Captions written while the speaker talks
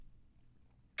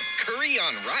curry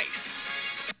on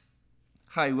rice.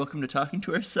 Hi, welcome to Talking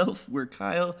to Ourselves. We're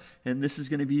Kyle, and this is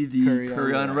going to be the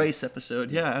curry on rice episode.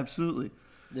 Yeah, absolutely.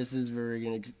 This is where we're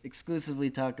going to exclusively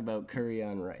talk about curry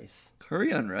on rice.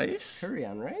 Curry on rice? Curry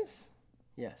on rice?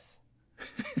 Yes.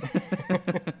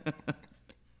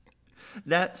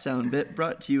 That sound bit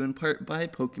brought to you in part by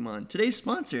Pokemon. Today's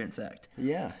sponsor, in fact.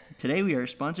 Yeah. Today we are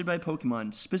sponsored by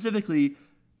Pokemon, specifically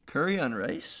curry on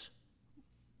rice.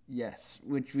 Yes,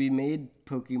 which we made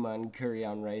Pokemon curry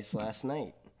on rice last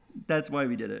night. That's why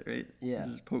we did it, right? Yeah.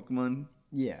 This is Pokemon.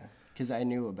 Yeah, because I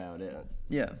knew about it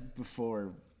Yeah.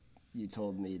 before you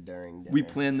told me during dinner. We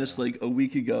planned this like a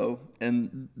week ago,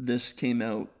 and this came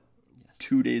out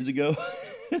 2 days ago.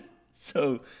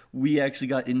 So we actually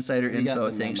got insider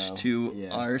info thanks to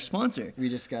our sponsor. We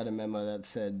just got a memo that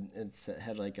said it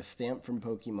had like a stamp from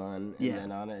Pokemon, and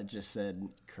then on it just said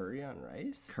curry on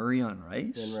rice. Curry on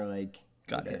rice? Then we're like,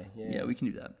 got okay, it. Yeah, we can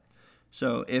do that.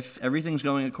 So if everything's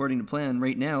going according to plan,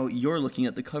 right now you're looking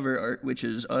at the cover art, which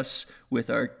is us with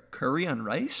our curry on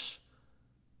rice.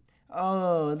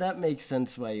 Oh, that makes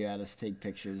sense why you had us take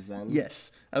pictures then.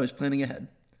 Yes, I was planning ahead.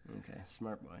 Okay,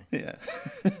 smart boy. Yeah.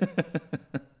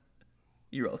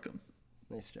 You're welcome.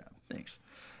 Nice job. Thanks.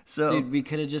 So, dude, we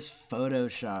could have just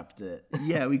photoshopped it.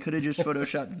 Yeah, we could have just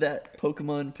photoshopped that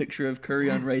Pokemon picture of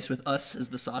curry on rice with us as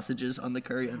the sausages on the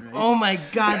curry on rice. Oh my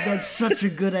god, that's such a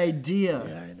good idea.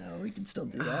 Yeah, I know. We can still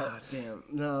do that. Ah, damn.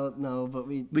 No, but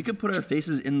we could put our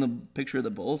faces in the picture of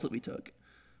the bowls that we took.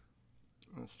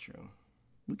 That's true.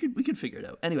 We could figure it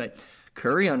out. Anyway,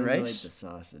 curry on rice. Like the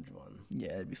sausage one.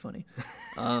 Yeah, it'd be funny.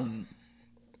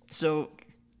 So,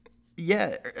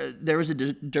 yeah, there was a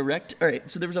direct. All right,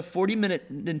 so there was a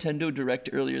 40-minute Nintendo Direct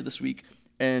earlier this week,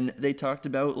 and they talked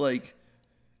about like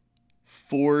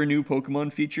 4 new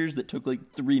Pokemon features that took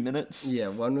like 3 minutes. Yeah,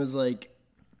 one was like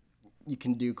you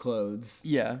can do clothes.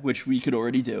 Yeah, which we could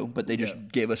already do, but they just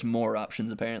gave us more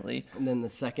options apparently. And then the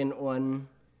second one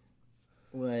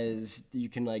was you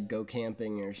can like go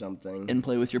camping or something and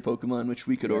play with your Pokemon, which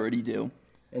we could already do.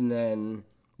 And then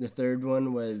the third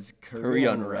one was curry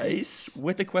on rice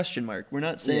with a question mark. We're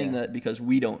not saying that because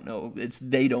we don't know. It's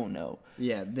they don't know.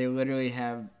 Yeah, they literally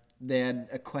they had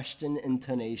a question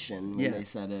intonation when they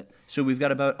said it. So we've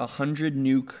got about 100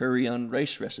 new curry on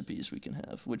rice recipes we can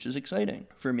have, which is exciting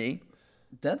for me.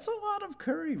 That's a lot of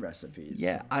curry recipes.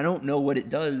 Yeah, I don't know what it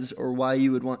does or why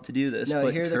you would want to do this,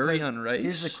 but curry on rice.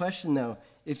 Here's the question, though.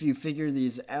 If you figure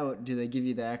these out, do they give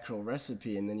you the actual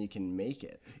recipe and then you can make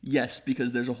it? Yes,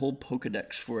 because there's a whole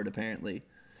Pokedex for it, apparently.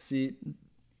 See,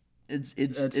 it's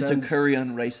a curry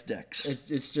on rice dex.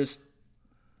 It's just,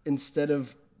 instead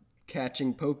of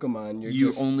catching Pokemon,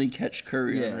 you only catch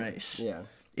curry on rice. Yeah.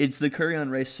 It's the curry on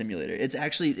rice simulator. It's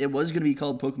actually, it was going to be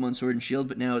called Pokemon Sword and Shield,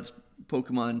 but now it's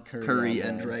Pokemon curry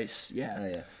and rice. Yeah. Oh,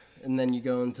 yeah. And then you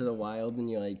go into the wild and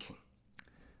you like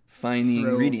find the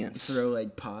ingredients. Throw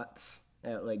like pots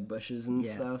at like bushes and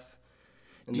stuff.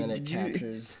 And then it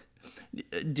captures.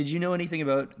 Did you know anything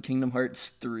about Kingdom Hearts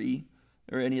 3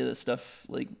 or any of the stuff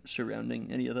like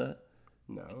surrounding any of that?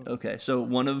 No. Okay, so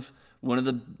one of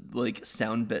the like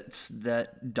sound bits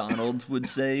that Donald would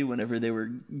say whenever they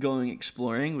were going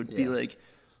exploring would be like,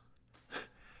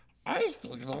 I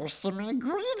think there's some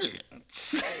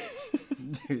ingredients.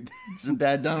 Dude, it's a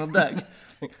bad Donald Duck.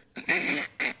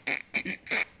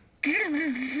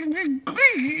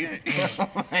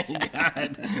 Oh my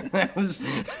god, that was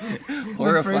horrifying.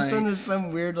 The first one was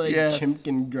some weird like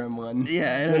Chimkin gremlin.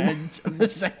 Yeah, and the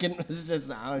second was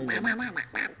just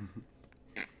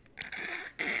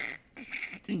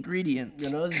ingredients.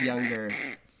 When I was younger,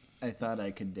 I thought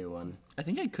I could do one. I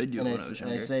think I could do it when I was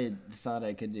younger. And I say thought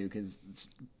I could do because it's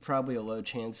probably a low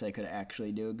chance I could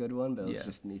actually do a good one, but it was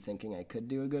just me thinking I could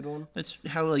do a good one. That's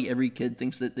how like every kid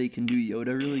thinks that they can do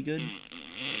Yoda really good.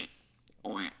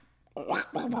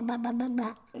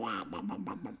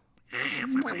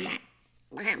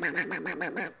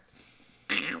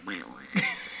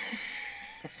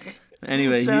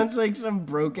 Anyway, sounds like some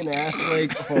broken ass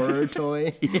like horror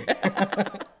toy.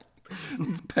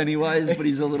 It's Pennywise, but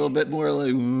he's a little bit more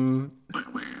like.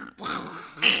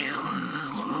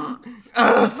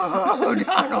 Oh,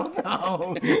 Donald,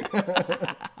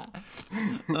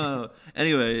 no.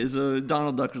 Anyway, so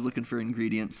Donald Duck was looking for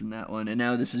ingredients in that one, and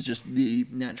now this is just the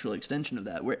natural extension of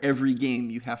that, where every game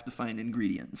you have to find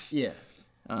ingredients. Yeah,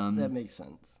 that makes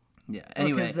sense. Yeah.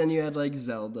 Anyway, because then you had like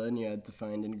Zelda, and you had to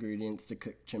find ingredients to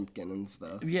cook Chimkin and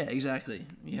stuff. Yeah, exactly.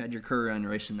 You had your curry on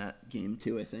rice in that game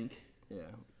too, I think.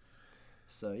 Yeah.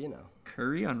 So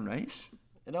curry on rice.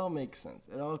 It all makes sense.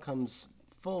 It all comes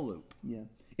full loop. Yeah.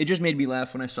 It just made me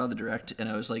laugh when I saw the direct, and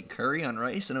I was like, curry on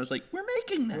rice? And I was like, we're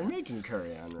making that. We're making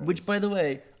curry on rice. Which, by the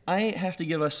way, I have to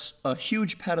give us a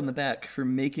huge pat on the back for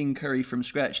making curry from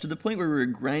scratch to the point where we were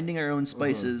grinding our own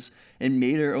spices and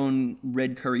made our own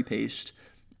red curry paste.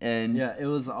 And Yeah, it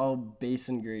was all base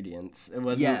ingredients. It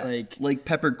wasn't like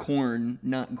peppercorn,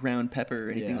 not ground pepper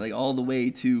or anything, Yeah. like all the way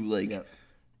to like Yep.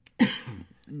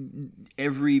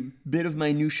 every bit of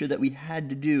minutia that we had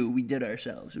to do, we did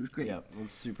ourselves. It was great. Yep, it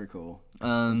was super cool.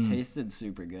 It tasted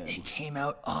super good. It came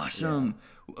out awesome.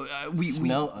 We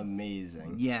Smelled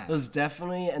amazing. Yeah. It was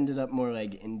definitely ended up more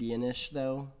like Indian-ish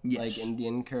though. Yes. Like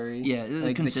Indian curry. Yeah, the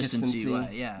like consistency,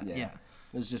 yeah.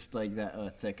 It was just like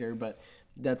that thicker, but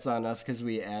that's on us because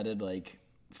we added like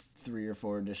 3 or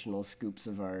 4 additional scoops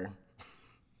of our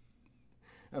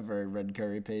red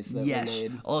curry paste that we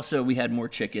made. Also, we had more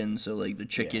chicken, so like the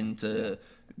chicken to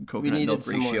We coconut needed milk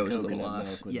some more ratio is a coconut little off.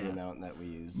 milk with Yeah, the amount that we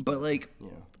used. but like Yeah.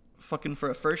 fucking for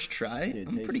a first try, Dude,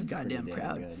 I'm pretty tasted goddamn pretty damn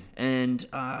proud. good. And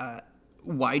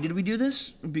why did we do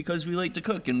this? Because we like to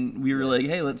cook, and we were like,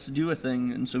 hey, let's do a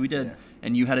thing, and so we did. Yeah.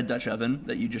 And you had a Dutch oven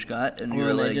that you just got, and we Well,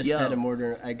 were and like, I just yo, had a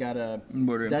mortar. I got a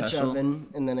Mortar and Dutch pestle. oven,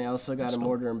 and then I also got a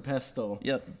mortar and pestle.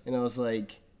 Yep. And I was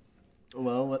like,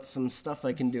 well, what's some stuff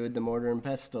I can do with the mortar and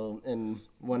pestle? And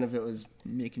one of it was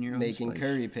making your own making spice.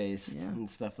 curry paste Yeah. and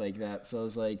stuff like that. So I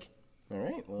was like, all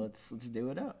right, well, let's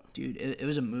do it up. Dude, it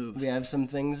was a move. We have some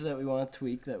things that we want to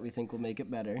tweak that we think will make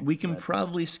it better. We can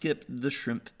probably skip the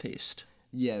shrimp paste.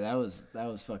 Yeah, that was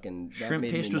fucking. That Shrimp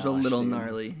made paste me was a nosh, little dude.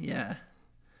 gnarly. Yeah,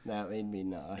 That made me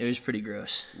nosh. it was pretty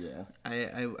gross. Yeah.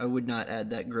 I would not add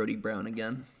that grody brown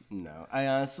again. No, I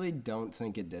honestly don't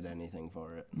think it did anything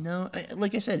for it. No,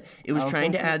 like I said, it was I don't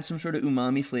trying to think it- add some sort of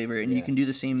umami flavor, and you Yeah. can do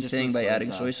the same Just thing the by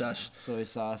adding soy sauce, soy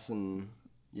sauce, and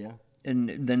yeah. and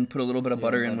then put a little bit of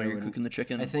butter in butter when you're would- cooking the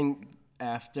chicken. I think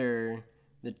after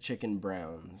the chicken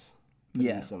browns, put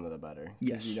Yeah. in some of the butter.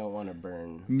 Yes. Because you don't want to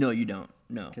burn, No, you don't.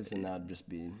 No. because then that would just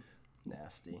be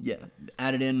nasty. Yeah,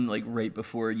 add it in like right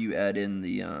before you add in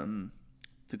the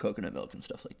coconut milk and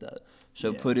stuff like that.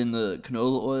 So put in the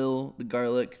canola oil, the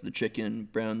garlic, the chicken,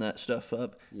 brown that stuff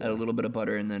up, add a little bit of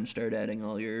butter, and then start adding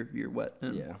all your wet.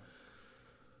 in. Yeah.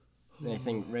 And I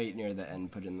think right near the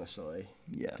end, put in the soy.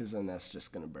 Yeah. Because then that's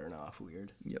just going to burn off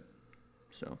weird. Yep.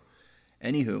 So,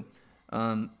 anywho,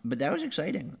 but that was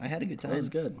exciting. I had a good time. That was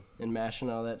good. And mashing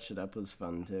all that shit up was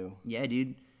fun too. Yeah,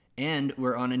 dude. And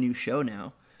we're on a new show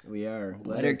now. We are.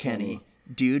 Letterkenny.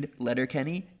 Dude,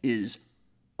 Letterkenny is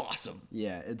awesome.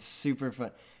 Yeah, it's super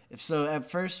fun. So at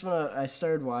first when I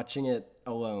started watching it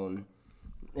alone,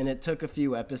 and it took a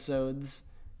few episodes,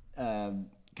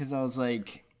 because I was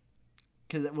like,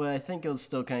 I think it was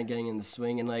still kind of getting in the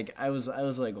swing, and like I was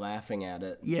like laughing at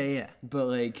it, Yeah. but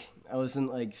like I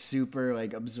wasn't like super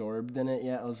like absorbed in it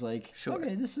yet. I was like, Sure.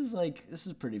 okay, this is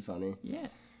pretty funny, Yeah.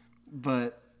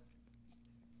 but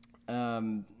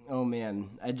oh man,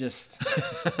 I just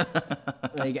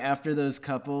like after those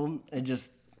couple, I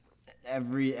just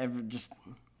every just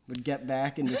would get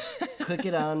back and just click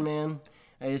it on, man.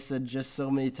 I just said just so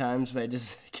many times, but I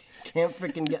just can't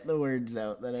freaking get the words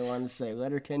out that I want to say.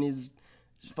 Letterkenny's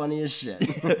funny as shit.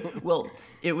 Well,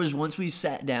 it was once we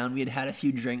sat down, we had had a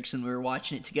few drinks, and we were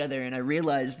watching it together, and I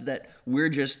realized that we're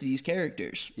just these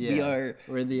characters. We Yeah. are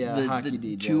We're the hockey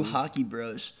two DJs. hockey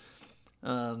bros.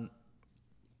 And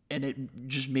it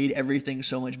just made everything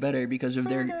so much better because of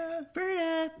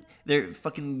their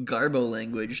fucking Garbo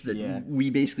language that Yeah. we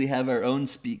basically have our own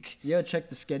speak. Yo, check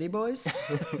the Sketty Boys.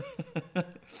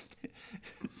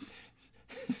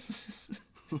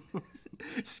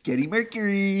 Sketty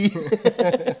Mercury.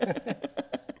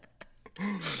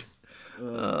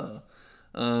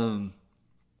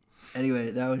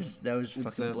 Anyway, that was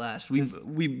fucking a- blast.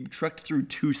 We trucked through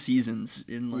 2 seasons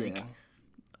in like Yeah.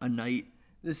 a night.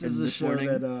 This And is the this show morning-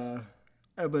 that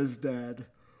Emma's dad.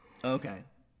 Okay.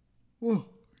 Oh,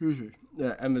 excuse me.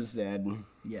 Emma's dad.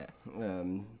 Yeah.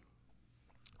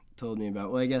 Told me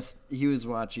about. Well, I guess he was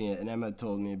watching it, and Emma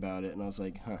told me about it, and I was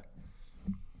like, huh.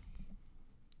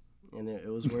 And it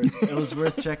was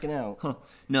worth checking out.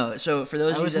 No, so for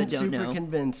those I of you that wasn't don't super know,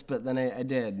 convinced, but then I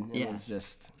did. It Yeah. was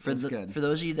just for good.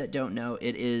 those of you that don't know,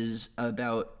 it is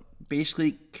about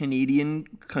basically Canadian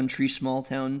country small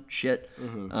town shit.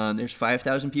 There's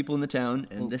 5,000 people in the town,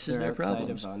 and this is They're their outside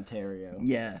problems. of Ontario.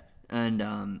 Yeah,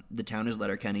 and the town is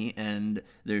Letterkenny, and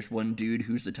there's one dude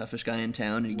who's the toughest guy in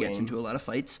town, and he gets Wayne. into a lot of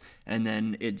fights, and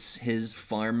then it's his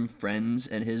farm friends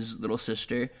and his little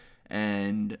sister,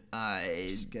 and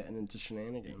Getting into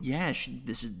shenanigans. yeah,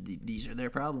 these are their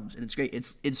problems, and it's great.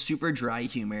 It's super dry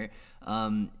humor,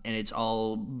 and it's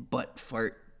all butt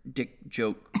fart dick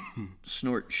joke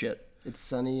snort shit. It's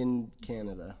sunny in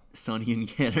Canada. Sunny in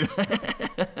Canada.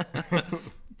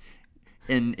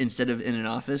 And instead of in an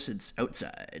office, it's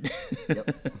outside.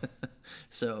 Yep.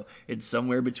 So it's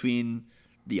somewhere between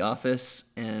The Office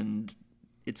and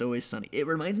It's Always Sunny. It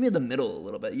reminds me of The Middle a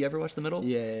little bit. You ever watch The Middle?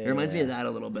 Yeah, It reminds me of that a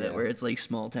little bit, Yeah. where it's like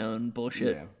small town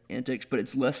bullshit antics, but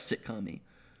it's less sitcom-y.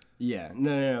 Yeah,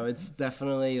 no, it's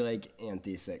definitely like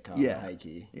anti-sitcom, Yeah. high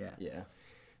key. Yeah. Yeah.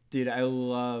 Dude, I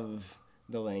love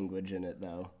the language in it,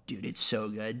 though. Dude, it's so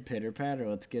good. Pitter patter,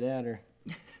 let's get at her.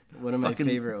 One of my Fucking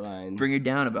favorite lines. Bring her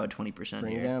down about 20%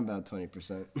 Bring here. it down about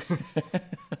 20%.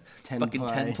 10 Fucking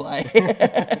ply. 10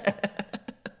 ply.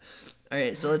 All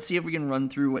right, so let's see if we can run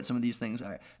through what some of these things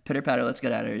are. Pitter patter, let's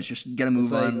get at her. It's just get a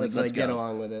move on. Let's let's get go.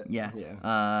 along with it.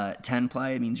 Yeah. 10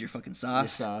 ply means you're fucking soft.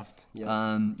 You're soft.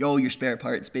 Yep. Your spare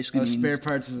parts basically means spare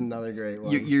parts is another great one.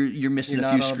 you're missing You're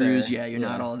a few not all screws. there. Yeah, you're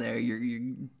not all there. You're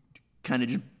kind of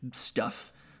just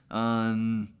stuff. What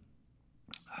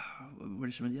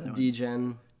are some of the other ones?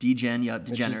 Degen. Degen, yep,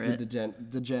 Which is degenerate. the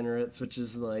degenerates, which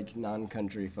is like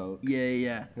non-country folk.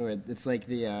 Yeah. Who are, it's like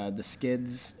the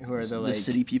skids, who are the like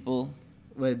city people.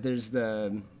 Well, there's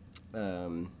the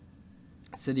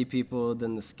city people,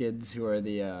 then the skids, who are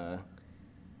the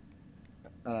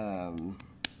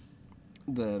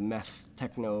meth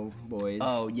techno boys.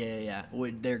 Oh yeah.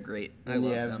 They're great. I and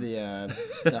love you have them.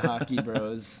 the hockey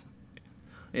bros.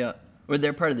 Yeah. Or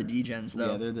they're part of the degens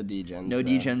though. Yeah, they're the degens. No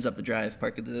degens up the drive.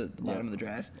 Park at the bottom Yep. of the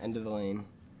drive. End of the lane.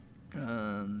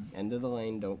 End of the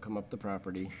lane. Don't come up the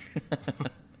property.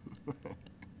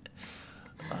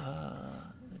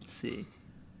 Let's see.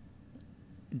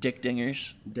 Dick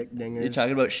dingers. Dick dingers. You're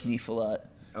talking about schneef a lot.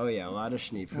 Oh yeah, a lot of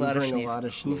schneef. A lot of Hoovering schneef. a lot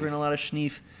of schneef. Hoovering a lot of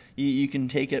schneef. You can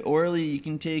take it orally. You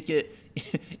can take it.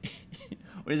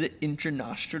 What is it?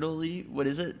 Intranostrally? What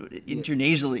is it?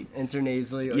 Intranasally.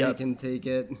 Internasally, or Yep. you can take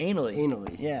it Anally.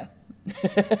 Anally. Yeah.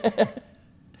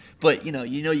 But you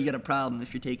got a problem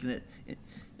if you're taking it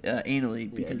anally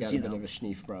Yeah, because got a bit of a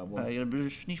schneef problem. you got a bit of a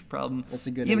schneef problem. That's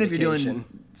a good Even if you're doing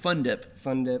indication. fun dip,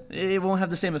 Fun dip. it won't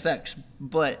have the same effects,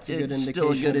 but A good it's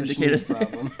still a good indication indicator. of a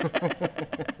schneef problem.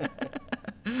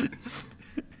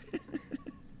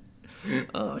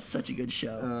 Oh, it's such a good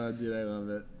show. Oh, dude, I love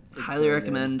it. It's Highly so good.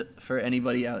 recommend for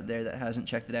anybody out there that hasn't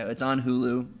checked it out. It's on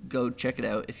Hulu. Go check it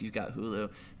out if you've got Hulu,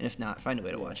 and if not, find a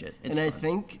way to watch it. It's And I fun.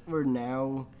 think we're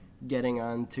now getting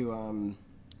on to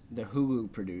the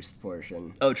Hulu produced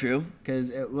portion, Oh, true. because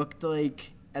it looked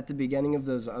like at the beginning of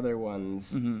those other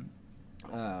ones,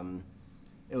 Mm-hmm.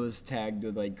 it was tagged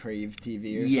with like Crave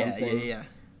TV or Yeah, something. yeah.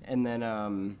 And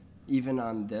then even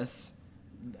on this,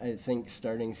 I think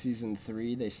starting season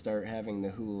 3, they start having the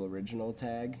Hulu original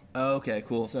tag. Oh, okay,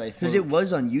 cool. So I Because it think-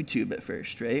 was on YouTube at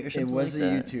first, right? Or It something was like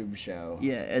a that. YouTube show.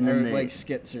 Yeah, and then or they- like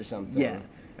skits or something. Yeah,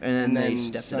 and then they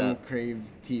stepped some it up. Crave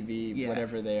TV, Yeah.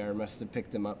 whatever they are, must have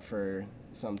picked them up for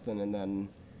something, and then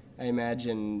I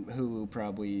imagine Hulu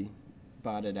probably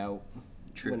bought it out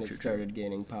True, when it true, true. started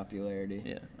gaining popularity.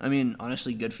 Yeah, I mean,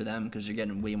 honestly, good for them because they're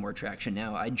getting way more traction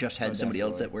now. I just had somebody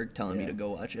else definitely. at work telling me Yeah. to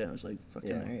go watch it. I was like, fucking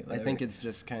Yeah, all right, I whatever. think it's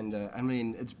just kind of. I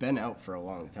mean, it's been out for a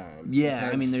long time. Yeah, It I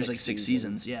has mean, there's like 6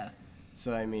 seasons. Yeah,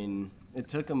 So I mean, it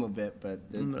took them a bit, but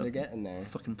they're getting there.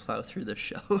 fucking plow through the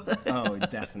show. Oh,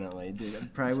 definitely,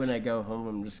 dude. Probably when I go home,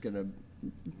 I'm just gonna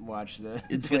watch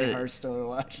It's play gonna- Hearthstone and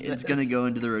watch. It's this. gonna go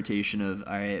into the rotation of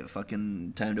all right,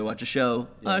 fucking time to watch a show.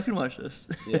 Oh, I can watch this.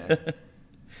 Yeah.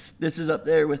 This is up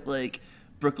there with like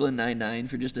Brooklyn Nine-Nine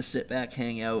for just a sit back,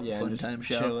 hang out, Yeah, fun and just time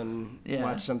show. chill and Yeah.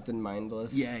 watch something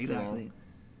mindless. Yeah, you know? exactly.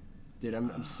 Dude,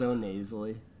 I'm so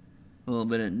nasally. A little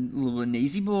bit of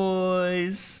Nazy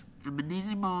boys.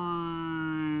 Nazy boy.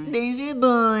 Nazy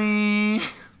boy.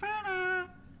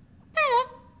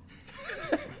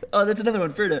 Oh, that's another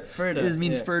one. Ferda. Ferda, It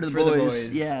means yeah. fur to the For the boys.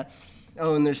 boys. Yeah.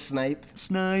 Oh, and there's Snipe.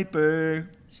 Sniper.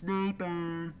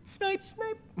 Sniper.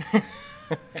 Snipe.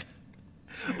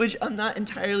 Which I'm not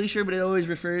entirely sure, but it always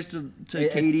refers to I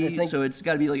Katie, think so it's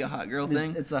got to be like a hot girl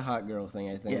thing. It's a hot girl thing,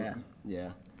 I think. Yeah. Yeah.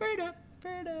 Ferda.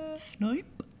 Ferda.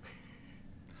 Snipe.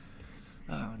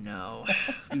 Oh no.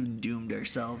 We've doomed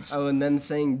ourselves. Oh, and then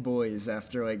saying boys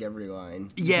after like every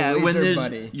line. Yeah, Boys when or there's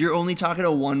buddy. you're only talking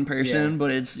to one person, Yeah.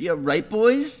 but it's right,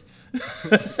 boys.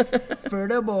 For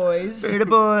the boys. Ferda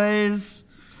boys.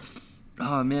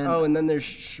 Oh man. Oh, and then there's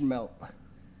Schmelt.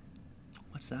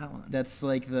 What's that one? That's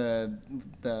like the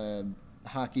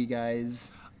hockey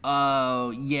guys. Oh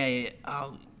yeah.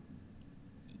 Oh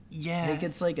yeah. I think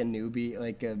it's like a newbie,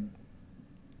 like a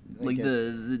like a-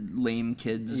 the lame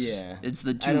kids. Yeah. It's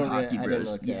the I two don't hockey I don't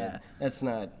bros. look Yeah. at- That's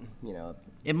not,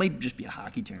 It might just be a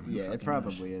hockey term. who yeah, it fucking knows?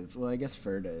 probably is. Well, I guess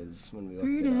Ferda is when we looked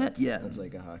it Ferda, up. yeah. That's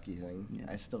like a hockey thing.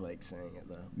 I still like saying it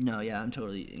though. No, yeah, I'm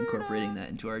totally incorporating that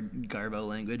into our Garbo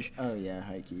language. Oh yeah,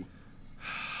 hikey.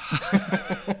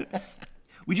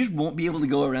 we just won't be able to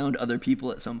go around other people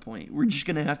at some point. We're just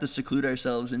gonna have to seclude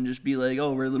ourselves and just be like,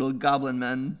 oh, we're little goblin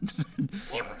men.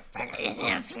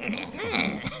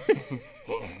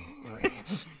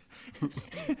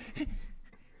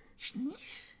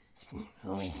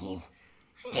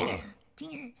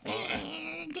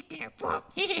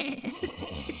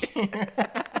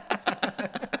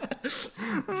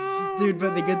 Dude,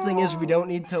 but the good thing is we don't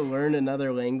need to learn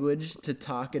another language to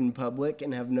talk in public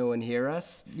and have no one hear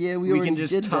us. Yeah, we can already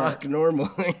just did talk that. normally.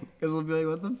 Because we'll be like,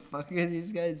 what the fuck are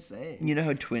these guys saying? You know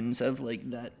how twins have like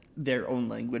that their own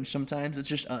language sometimes? It's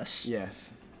just us.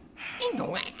 Yes.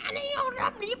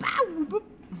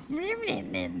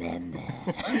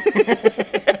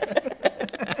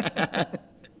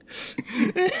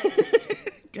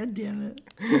 God damn it.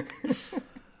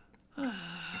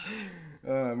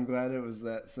 Oh, I'm glad it was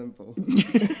that simple.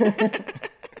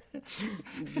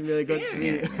 Just be like,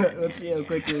 let's see how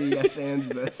quickly he yes ands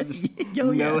this. Just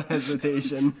Oh, no yeah.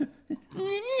 hesitation.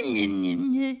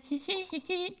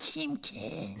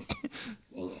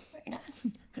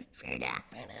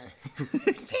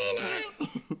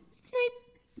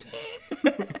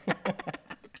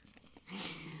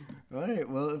 All right,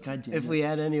 well, if we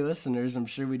had any listeners, I'm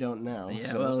sure we don't now. Yeah,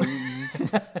 so.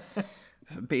 well,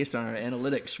 based on our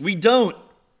analytics, we don't.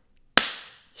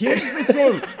 Here's the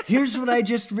thing. Here's what I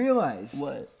just realized.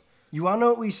 What? You want to know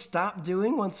what we stopped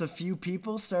doing once a few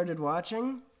people started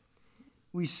watching?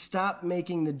 We stopped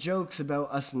making the jokes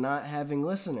about us not having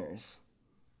listeners.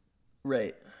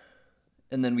 Right.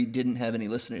 And then we didn't have any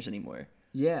listeners anymore.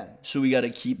 Yeah. So we got to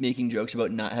keep making jokes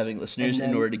about not having listeners And then-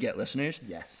 in order to get listeners?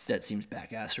 Yes. That seems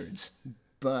back-asswards.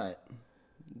 But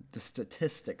the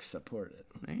statistics support it.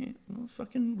 Right? Well,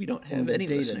 fucking, we don't have And any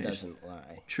data listeners. doesn't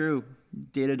lie. True.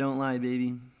 Data don't lie,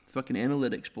 baby. Fucking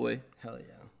analytics, boy. Hell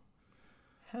yeah.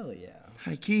 Hell yeah.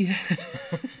 Hi, Key.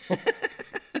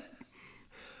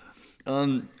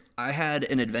 I had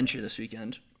an adventure this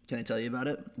weekend. Can I tell you about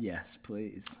it? Yes,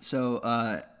 please. So,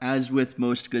 as with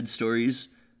most good stories,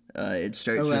 it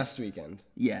starts with... Last weekend.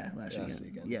 Yeah, last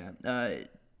weekend. Yeah.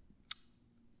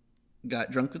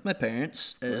 Got drunk with my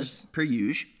parents, as per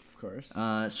usual. Of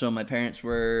course. So my parents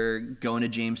were going to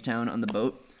Jamestown on the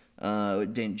boat.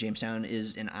 Jamestown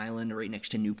is an island right next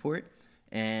to Newport.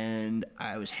 And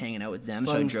I was hanging out with them,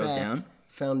 so I Fun drove fact, down.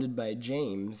 Founded by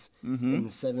James in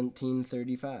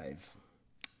 1735.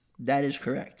 That is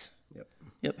correct. Yep.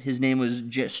 Yep, his name was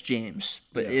just James.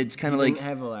 But Yeah. it's kind of He like... didn't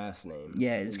have a last name.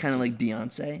 Yeah, it's kind of like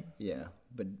Beyonce. Yeah,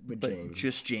 but But James.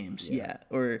 just James, yeah.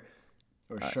 Or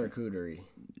Or charcuterie.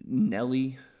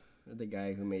 Nelly. The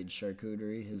guy who made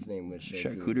charcuterie, his name was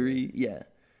Charcuterie, yeah.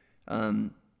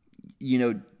 You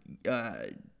know,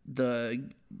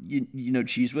 you know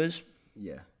Cheese Whiz?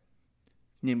 Yeah.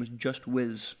 His name was Just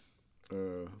Whiz.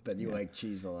 But you like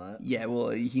cheese a lot. Yeah, well,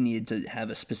 he needed to have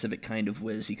a specific kind of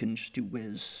whiz. He couldn't just do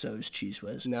whiz, so it's Cheese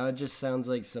Whiz. Now it just sounds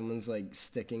like someone's like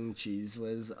sticking cheese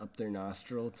whiz up their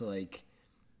nostril to like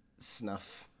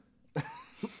snuff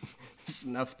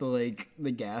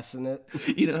the gas in it.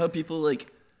 You know how people like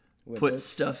put Whippets?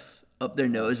 stuff up their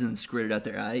nose and then squirt it out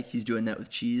their eye? He's doing that with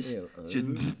cheese. Ew, It's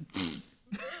just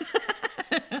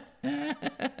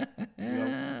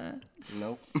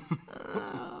Nope.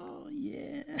 oh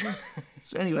yeah.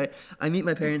 So anyway, I meet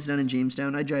my parents down in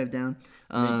Jamestown. I drive down.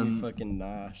 Made me fucking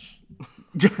nosh.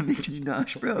 Made you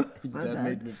nosh, bro. My That bad.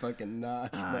 made me fucking nosh,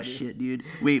 Ah, buddy. shit, dude.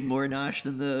 Wait, more nosh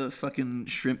than the fucking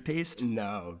shrimp paste?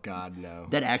 No, God, no.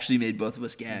 That actually made both of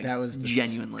us gag. That was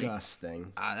genuinely.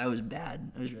 disgusting. That was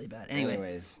bad. That was really bad. Anyway,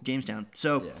 Anyways. Jamestown.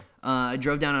 So Yeah. I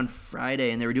drove down on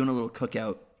Friday, and they were doing a little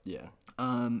cookout. Yeah.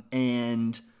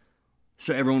 And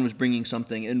so everyone was bringing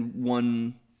something, and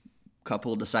one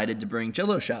couple decided to bring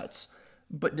Jello shots,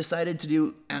 but decided to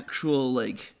do actual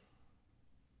like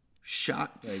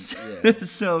shots. Like, yeah.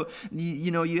 So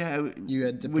you know you have You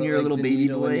had to when put, you're a like, little the baby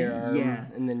needle in boy, your arm, yeah.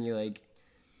 and then you like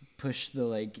push the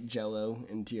like Jello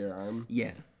into your arm.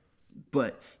 Yeah,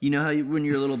 but you know how when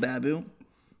you're a little babu,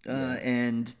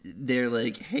 and they're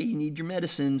like, "Hey, you need your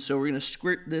medicine, so we're gonna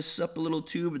squirt this up a little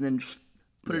tube and then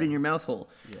put it in your mouth hole."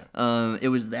 Yeah. It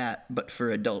was that, but for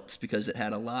adults because it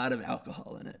had a lot of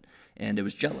alcohol in it, and it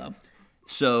was Jello.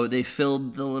 So they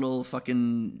filled the little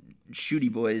fucking shooty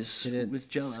boys Did it with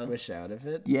Jello. squish out of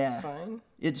it? Yeah. Fine.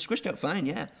 It squished out fine,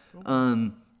 yeah.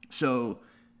 So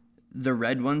the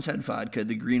red ones had vodka,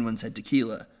 the green ones had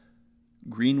tequila.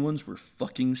 Green ones were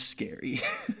fucking scary.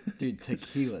 Dude,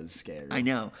 tequila's scary. I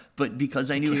know, but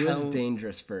because I knew Tequila's how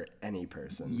dangerous for any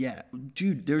person. yeah,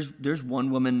 dude, there's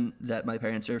one woman that my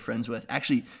parents are friends with.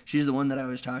 Actually, she's the one that I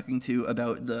was talking to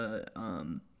about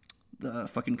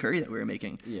fucking curry that we were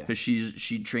making. Yeah. Because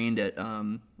she trained at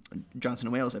Johnson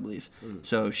and Wales, I believe.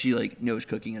 So she like knows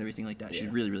cooking and everything like that. She's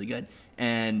really, really good.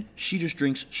 And she just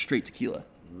drinks straight tequila.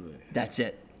 That's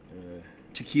it.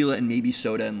 Tequila and maybe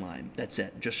soda and lime. That's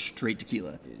it. Just straight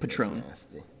tequila. Patron.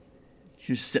 Nasty.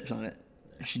 She just sips on it.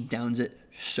 She downs it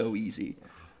so easy.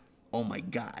 Oh my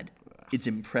God. It's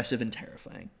impressive and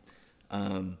terrifying.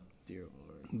 Dear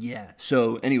Lord. Yeah.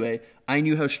 So anyway, I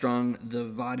knew how strong the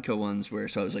vodka ones were,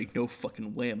 so I was like, no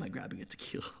fucking way am I grabbing a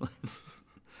tequila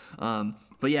one.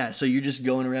 But yeah, so you're just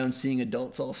going around seeing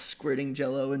adults all squirting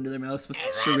Jello into their mouth with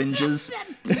syringes.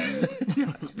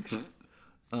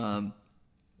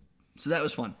 So that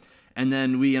was fun. And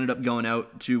then we ended up going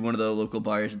out to one of the local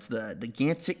bars. It's the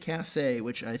Gansett Cafe,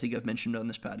 which I think I've mentioned on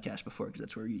this podcast before because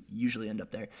that's where we usually end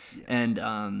up there. Yeah.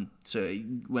 And so I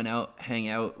went out, hang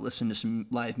out, listen to some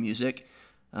live music.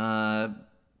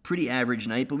 Pretty average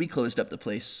night, but we closed up the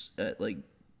place at like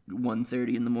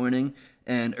 1:30 in the morning.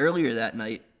 And earlier that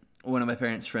night, one of my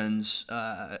parents' friends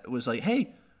was like,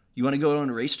 hey, you want to go on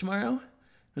a race tomorrow?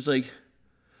 I was like,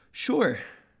 sure.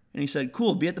 And he said,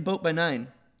 cool, be at the boat by 9.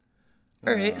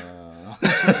 All right.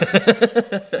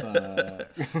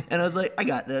 And I was like, I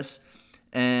got this.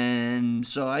 And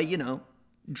so I,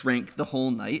 drank the whole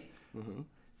night,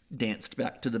 danced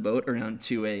back to the boat around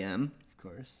 2 a.m. Of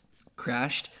course.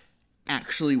 Crashed,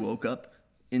 actually woke up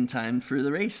in time for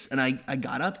the race. And I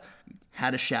got up,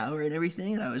 had a shower and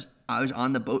everything, and I was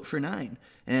on the boat for 9.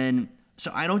 And so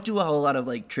I don't do a whole lot of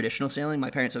like traditional sailing. My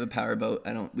parents have a power boat.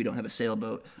 We don't have a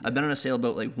sailboat. I've been on a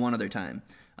sailboat like one other time.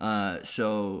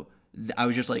 So I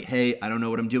was just like, hey, I don't know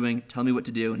what I'm doing. Tell me what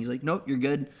to do. And he's like, nope, you're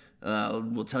good.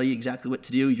 We'll tell you exactly what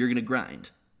to do. You're going to grind.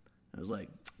 I was like,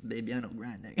 baby, I know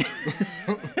grinding.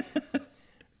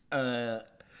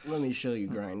 Let me show you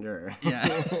grinder. Yeah.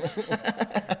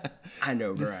 I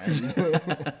know grind.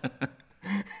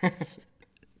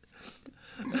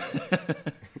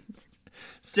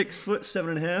 6 foot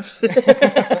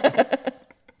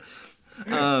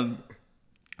 7.5.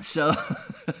 So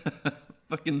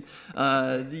fucking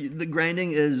the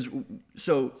grinding is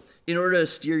so in order to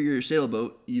steer your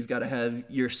sailboat, you've got to have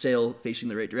your sail facing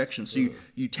the right direction. So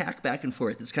you tack back and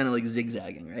forth. It's kind of like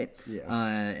zigzagging, right? Yeah.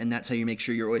 And that's how you make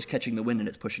sure you're always catching the wind and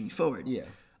it's pushing you forward. Yeah.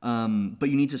 But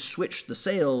you need to switch the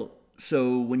sail.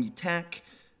 So when you tack,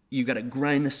 you got to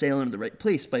grind the sail into the right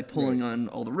place by pulling on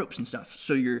all the ropes and stuff.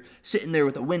 So you're sitting there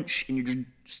with a winch and you're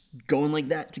just going like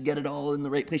that to get it all in the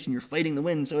right place, and you're fighting the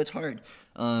wind, so it's hard.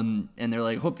 And they're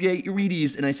like, hope you ate your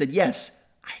Wheaties. And I said, yes.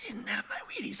 I didn't have my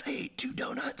Wheaties. I ate 2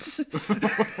 donuts.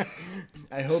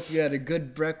 I hope you had a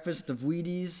good breakfast of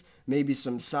Wheaties, maybe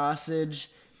some sausage,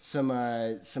 some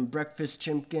breakfast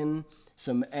chimkin,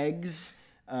 some eggs,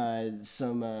 a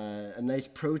nice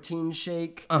protein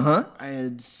shake. Uh-huh. I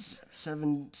had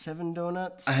seven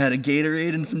donuts. I had a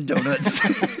Gatorade and some donuts.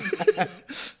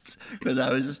 Because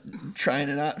I was just trying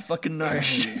to not fucking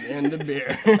nourish. And a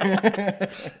beer.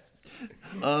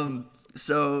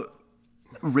 So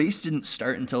race didn't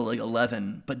start until like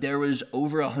 11, but there was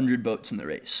over 100 boats in the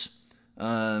race.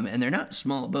 And they're not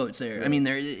small boats. I mean,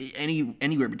 they're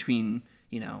anywhere between,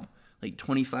 like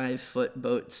 25-foot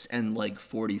boats and like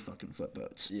 40 fucking foot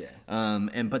boats. Yeah.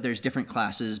 But there's different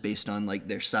classes based on like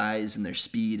their size and their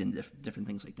speed and different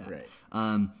things like that. Right.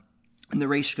 And the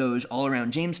race goes all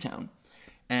around Jamestown.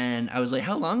 And I was like,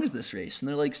 how long is this race? And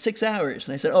they're like, 6 hours.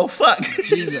 And I said, oh, fuck.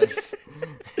 Jesus.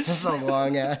 That's a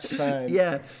long-ass time.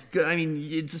 Yeah. I mean,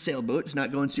 it's a sailboat. It's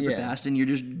not going super fast. And you're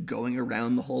just going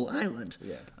around the whole island.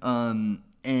 Yeah.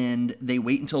 And they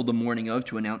wait until the morning of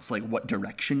to announce, like, what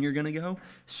direction you're going to go.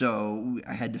 So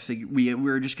I had to figure... We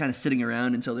were just kind of sitting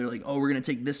around until they're like, oh, we're going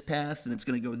to take this path, and it's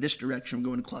going to go this direction.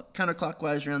 We're going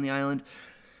counterclockwise around the island.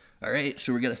 All right,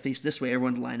 so we're going to face this way.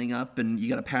 Everyone's lining up, and you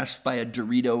got to pass by a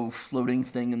Dorito floating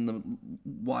thing in the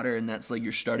water, and that's like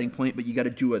your starting point, but you got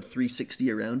to do a 360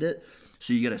 around it.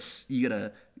 So you got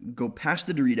to go past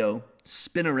the Dorito,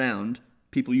 spin around.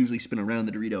 People usually spin around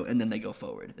the Dorito, and then they go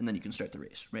forward, and then you can start the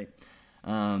race, right?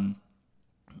 And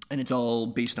it's all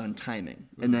based on timing.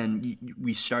 And then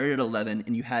we started at 11,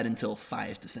 and you had until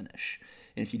 5 to finish.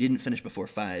 And if you didn't finish before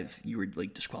 5, you were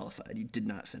like disqualified. You did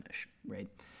not finish, right?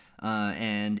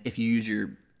 And if you use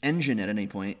your engine at any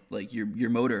point, like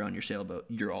your motor on your sailboat,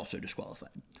 you're also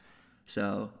disqualified.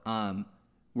 So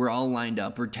we're all lined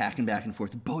up. We're tacking back and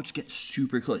forth. The boats get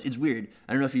super close. It's weird.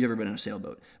 I don't know if you've ever been on a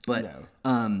sailboat, but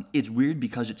it's weird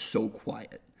because it's so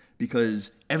quiet. Because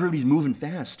everybody's moving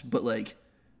fast, but like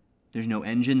there's no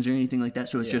engines or anything like that.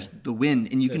 So it's just the wind,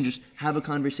 and you can just have a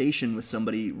conversation with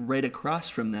somebody right across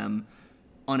from them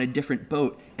on a different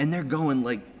boat, and they're going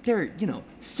like they're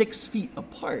 6 feet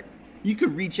apart, you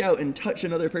could reach out and touch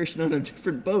another person on a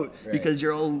different boat Right. because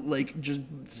you're all like just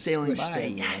sailing Squished by.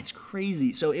 in, Yeah, yeah. it's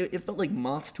crazy. So it felt like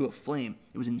moths to a flame.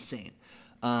 It was insane.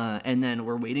 And then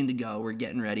we're waiting to go. We're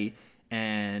getting ready,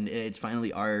 and it's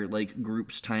finally our like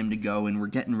group's time to go, and we're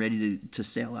getting ready to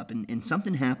sail up. And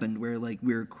something happened where like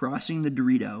we were crossing the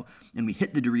Dorito, and we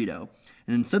hit the Dorito,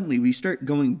 and then suddenly we start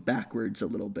going backwards a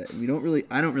little bit. And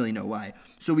I don't really know why.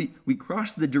 So we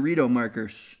crossed the Dorito marker,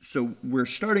 so we're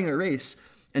starting a race,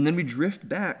 and then we drift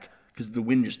back because the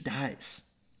wind just dies.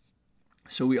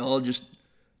 So we all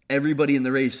everybody in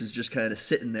the race is just kind of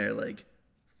sitting there like,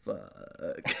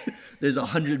 fuck. There's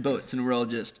 100 boats, and we're all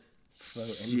just,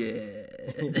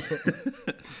 shit.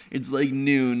 It's like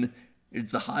noon.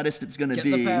 It's the hottest it's gonna Get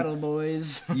be. the paddle,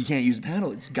 boys. You can't use a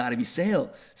paddle. It's got to be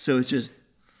sail. So it's just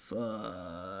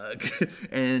fuck.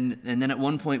 And then at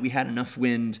one point we had enough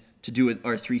wind to do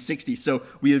our 360. So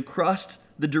we had crossed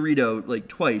the Dorito like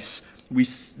twice. We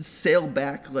sail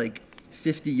back like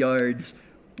 50 yards.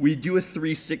 We do a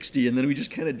 360, and then we just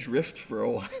kind of drift for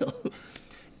a while.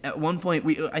 At one point,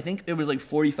 I think it was like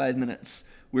 45 minutes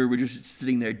where we're just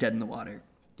sitting there dead in the water.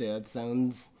 Dude, that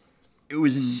sounds It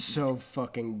was so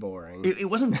fucking boring. It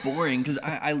wasn't boring because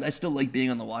I still like being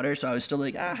on the water, so I was still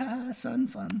like, sun,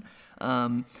 fun.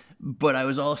 But I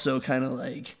was also kind of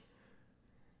like,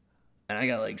 and I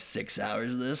got like 6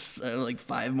 hours of this, like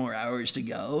 5 more hours to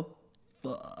go.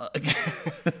 Fuck.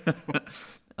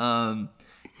 And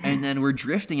then we're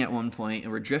drifting at one point,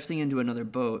 and we're drifting into another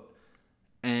boat,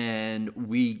 and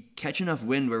we catch enough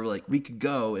wind where we're like, we could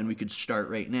go and we could start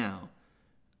right now.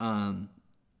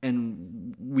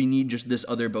 And we need just this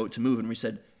other boat to move. And we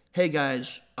said, hey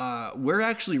guys, we're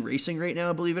actually racing right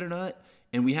now, believe it or not,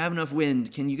 and we have enough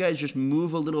wind. Can you guys just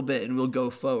move a little bit and we'll go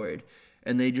forward?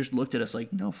 And they just looked at us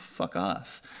like, no, fuck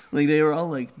off. Like they were all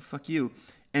like, fuck you.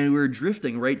 And we were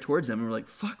drifting right towards them, and we're like,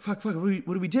 fuck, what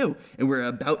do we do? And we're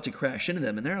about to crash into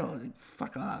them, and they're all like,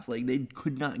 fuck off. Like, they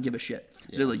could not give a shit.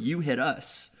 So they're like, you hit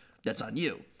us, that's on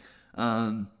you.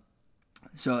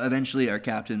 So eventually our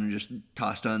captain just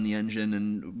tossed on the engine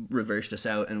and reversed us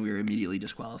out, and we were immediately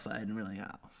disqualified, and we're like,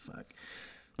 oh, fuck.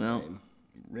 Well,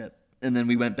 rip. And then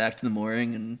we went back to the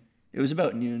mooring, and it was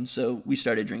about noon, so we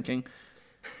started drinking.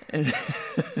 And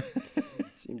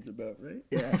Seems about right.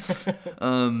 yeah.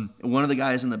 One of the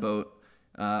guys in the boat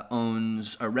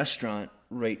owns a restaurant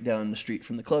right down the street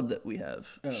from the club that we have.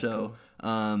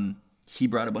 He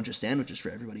brought a bunch of sandwiches for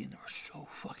everybody, and they were so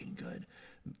fucking good.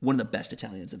 One of the best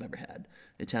Italians I've ever had.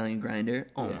 Italian grinder.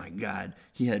 Oh my God.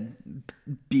 He had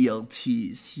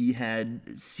BLTs. He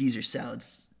had Caesar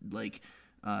salads, like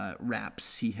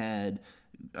wraps. He had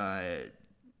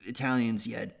Italians.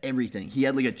 He had everything. He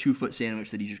had like a 2-foot sandwich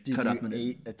that he just cut up into.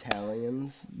 Ate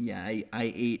Italians? Yeah, I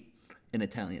ate an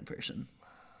Italian person.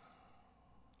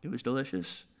 It was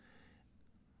delicious.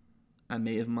 I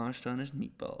may have moshed on his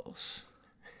meatballs.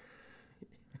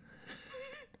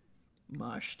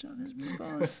 Moshed on his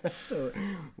meatballs. That's so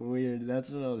weird. That's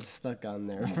what I was stuck on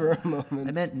there for a moment.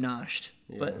 I meant noshed,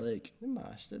 but like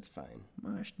Mosh, that's fine.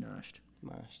 moshed, noshed.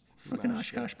 Mosh. Fucking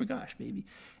Mosh, osh gosh bagosh, baby.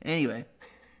 Anyway,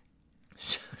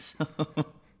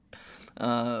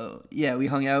 yeah, we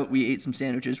hung out. We ate some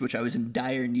sandwiches, which I was in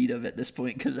dire need of at this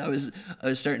point because I was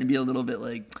starting to be a little bit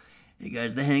like, hey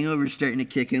guys, the hangover's starting to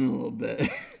kick in a little bit.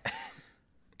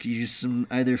 Could use some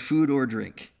either food or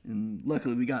drink, and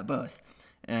luckily we got both.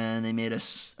 And they made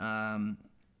us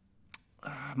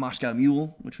Moscow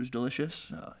Mule, which was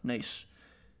delicious. Nice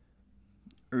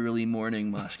early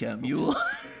morning Moscow Mule.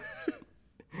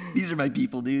 These are my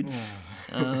people, dude.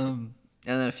 And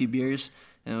then a few beers,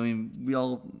 and we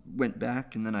all went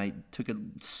back, and then I took a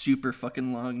super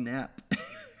fucking long nap.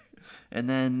 And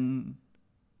then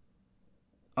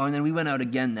we went out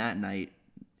again that night,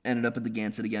 ended up at the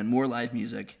Gansett again, more live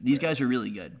music. These guys were really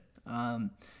good.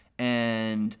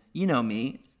 And you know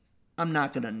me, I'm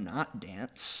not gonna not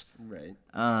dance. Right.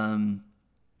 And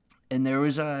there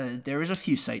was a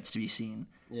few sights to be seen.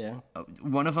 Yeah.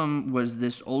 One of them was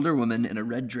this older woman in a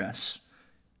red dress,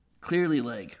 clearly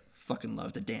like fucking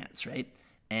loved to dance, right?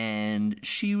 And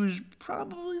she was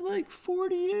probably like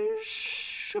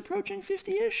 40-ish, approaching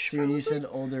 50-ish. See, when you said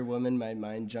older woman, my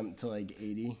mind jumped to like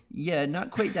 80. Yeah,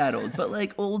 not quite that old, but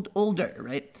like older,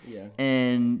 right? Yeah.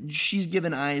 And she's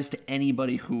given eyes to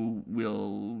anybody who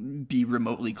will be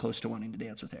remotely close to wanting to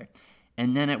dance with her.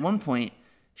 And then at one point,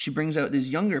 she brings out this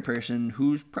younger person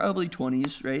who's probably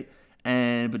 20s, right?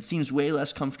 But seems way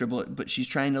less comfortable, but she's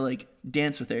trying to like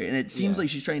dance with her. And it seems like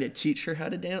she's trying to teach her how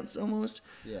to dance almost.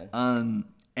 Yeah.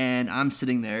 And I'm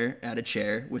sitting there at a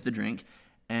chair with a drink.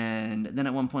 And then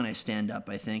at one point I stand up,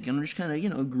 I think, and I'm just kind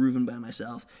of, grooving by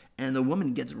myself. And the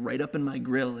woman gets right up in my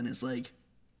grill and is like,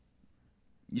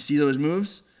 you see those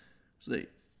moves? It's like,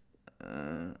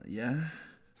 yeah.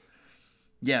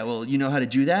 Yeah, well, you know how to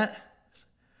do that?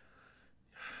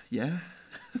 Yeah.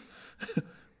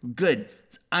 Good.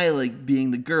 I like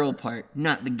being the girl part,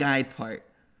 not the guy part.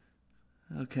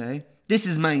 Okay. This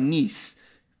is my niece.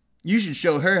 You should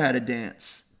show her how to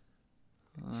dance.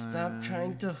 Stop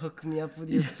trying to hook me up with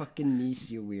your fucking niece,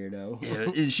 you weirdo.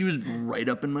 Yeah, and she was right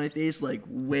up in my face, like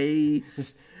way.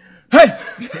 Hey!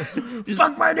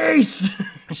 Fuck my niece!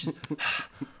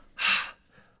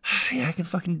 Yeah, I can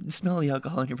fucking smell the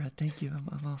alcohol in your breath. Thank you.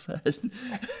 I'm all set.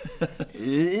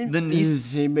 The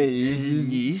niece.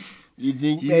 Niece? You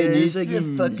think my niece is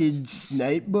a fucking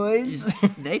sniper?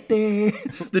 Sniper.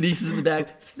 The niece is in the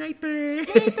back. Sniper.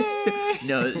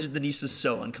 No, the niece was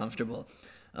so uncomfortable.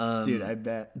 Dude, I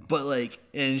bet. But like,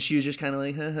 and she was just kind of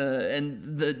like, haha.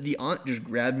 And the aunt just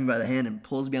grabbed me by the hand and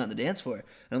pulls me out on the dance floor. And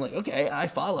I'm like, okay, I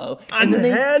follow. And then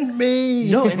Unhand me!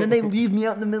 No, and then they leave me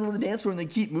out in the middle of the dance floor and they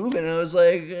keep moving. And I was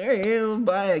like, hey,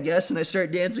 bye, I guess. And I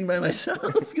start dancing by myself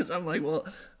because I'm like, well,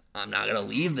 I'm not going to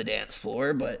leave the dance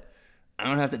floor, but I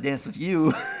don't have to dance with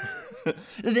you.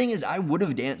 The thing is, I would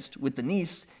have danced with the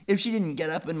niece if she didn't get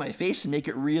up in my face and make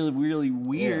it really, really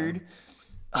weird. Yeah.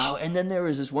 Oh, and then there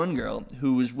was this one girl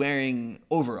who was wearing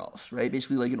overalls, right?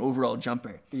 Basically like an overall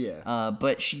jumper. Yeah.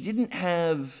 But she didn't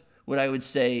have what I would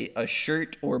say a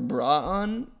shirt or bra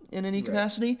on in any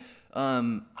capacity.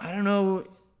 I don't know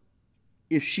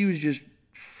if she was just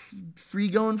free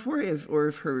going for it, or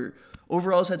if her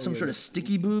overalls had some sort of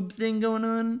sticky boob thing going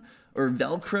on, or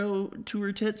Velcro to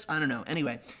her tits. I don't know.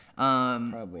 Anyway,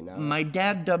 probably not. My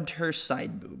dad dubbed her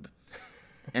side boob,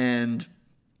 and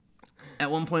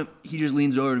at one point he just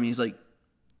leans over to me. He's like,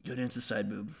 "Go dance the side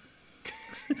boob."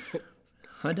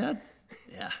 Huh, Dad?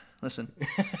 Yeah. Listen.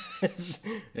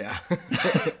 Yeah.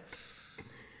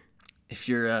 If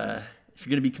you're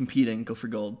gonna be competing, go for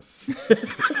gold.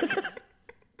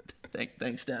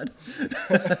 Thanks, Dad.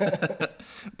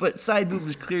 But side boob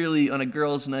was clearly on a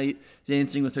girls' night,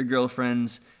 dancing with her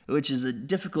girlfriends, which is a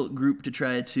difficult group to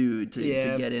try to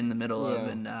get in the middle of,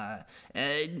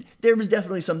 and there was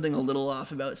definitely something a little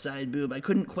off about side boob. I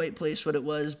couldn't quite place what it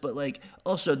was, but like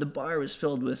also the bar was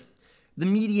filled with, the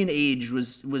median age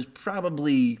was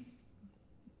probably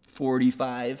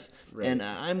 45, right. And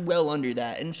I'm well under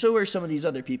that, and so are some of these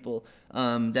other people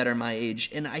that are my age,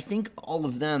 and I think all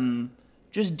of them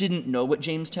just didn't know what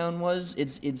Jamestown was.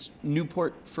 It's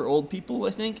Newport for old people,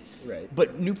 I think. Right.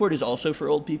 But Newport is also for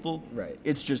old people. Right.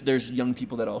 It's just there's young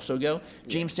people that also go. Yeah.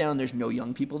 Jamestown, there's no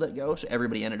young people that go, so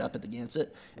everybody ended up at the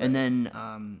Gansett. Right. And then,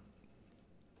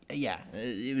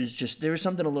 it was just, there was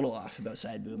something a little off about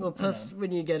side boob. Well, plus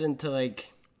when you get into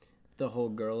like the whole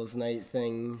girls' night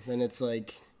thing, then it's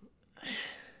like,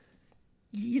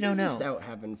 you don't know. Just out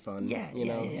having fun. Yeah, you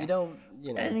know. Yeah. You don't.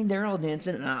 You know. I mean, they're all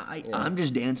dancing, and I'm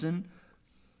just dancing.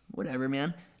 Whatever,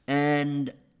 man.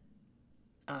 And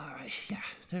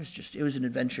it was an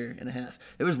adventure and a half.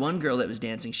 There was one girl that was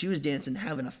dancing. She was dancing,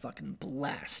 having a fucking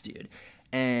blast, dude.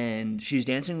 And she was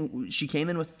dancing. She came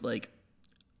in with like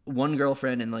one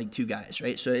girlfriend and like two guys,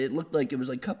 right? So it looked like it was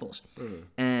like couples. Mm.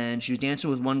 And she was dancing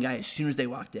with one guy as soon as they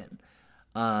walked in.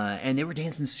 And they were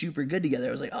dancing super good together.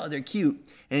 I was like, oh, they're cute.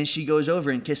 And she goes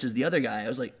over and kisses the other guy. I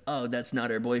was like, oh, that's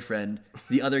not her boyfriend.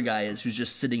 The other guy is who's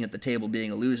just sitting at the table being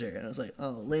a loser. And I was like,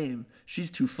 oh, lame. She's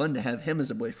too fun to have him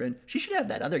as a boyfriend. She should have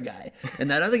that other guy.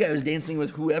 And that other guy was dancing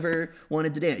with whoever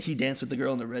wanted to dance. He danced with the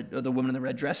girl in the red, or the woman in the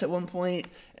red dress at one point,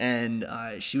 and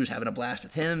she was having a blast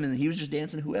with him, and he was just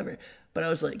dancing whoever. But I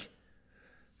was like,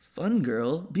 fun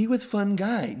girl, be with fun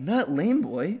guy, not lame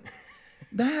boy.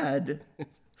 Bad.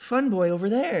 Fun boy over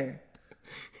there.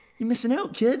 You're missing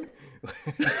out, kid.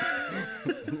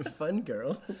 Fun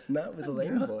girl, not with a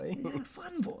lame boy. Yeah,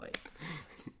 fun boy.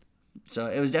 So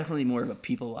it was definitely more of a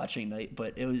people watching night,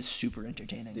 but it was super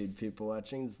entertaining. Dude, people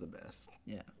watching is the best.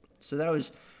 Yeah. So that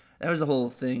was the whole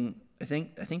thing. I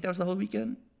think that was the whole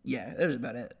weekend. Yeah, that was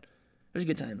about it. It was a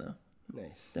good time though.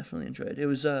 Nice. Definitely enjoyed. It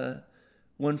was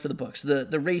one for the books.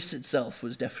 The race itself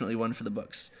was definitely one for the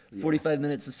books. Yeah. 45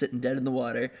 minutes of sitting dead in the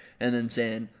water and then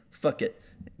saying, fuck it,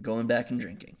 going back and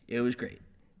drinking. It was great.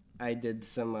 I did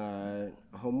some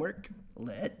homework.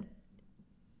 Lit.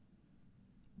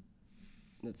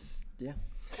 Yeah.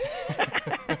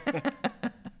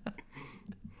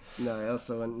 No, I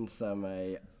also went and saw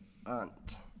my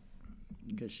aunt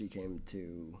because she came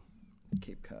to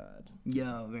Cape Cod.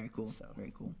 Yeah, very cool. So.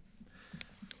 Very cool.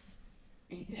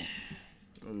 Yeah.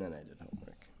 And then I did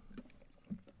homework.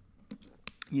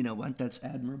 You know what? That's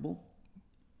admirable.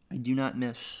 I do not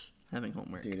miss having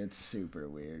homework. Dude, it's super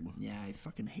weird. Yeah, I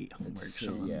fucking hate homework. So,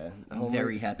 So yeah, I'm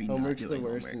very happy not Homework's doing the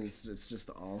worst, homework. and it's just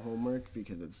all homework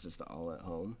because it's just all at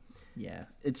home. Yeah.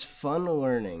 It's fun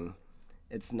learning.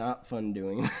 It's not fun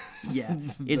doing. Yeah.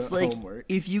 the It's like homework.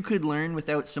 if you could learn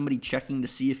without somebody checking to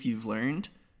see if you've learned,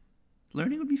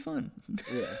 learning would be fun.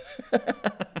 Yeah,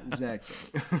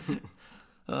 exactly.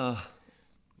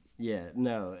 Yeah,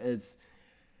 no, it's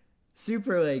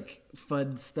super like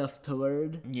fun stuff to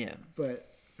learn, Yeah. but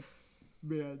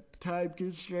man, time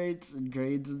constraints and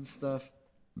grades and stuff.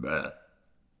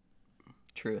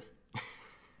 Truth.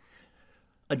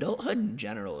 Adulthood in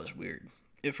general is weird,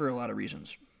 for a lot of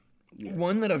reasons.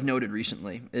 One that I've noted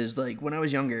recently is like when I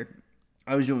was younger,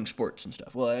 I was doing sports and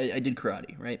stuff. Well, I did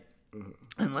karate, right?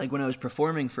 And like when I was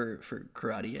performing for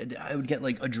karate, I would get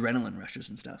like adrenaline rushes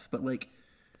and stuff. But like,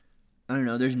 I don't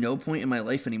know, there's no point in my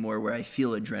life anymore where I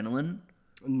feel adrenaline.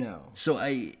 No, So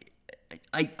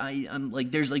I'm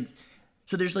like, there's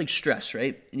like stress,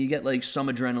 right? And you get like some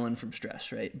adrenaline from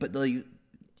stress, right? But like,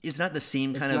 it's not the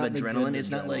same kind of not the good adrenaline. It's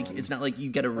not like you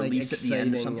get a like release at the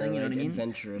end or exciting something. You know what I mean?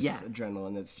 Adventurous Yeah.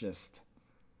 adrenaline. It's just,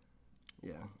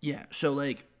 yeah. Yeah. So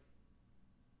like,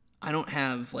 I don't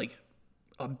have like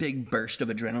a big burst of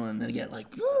adrenaline that I get like,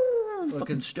 woo,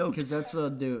 fucking stoked. Because that's what I'll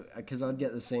do. Because I'll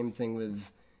get the same thing with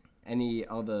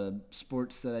all the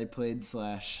sports that I played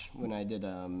 / when I did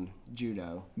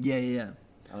judo. Yeah.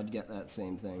 I would get that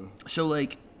same thing. So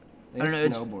like, I Like don't know.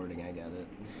 It's snowboarding, I get it.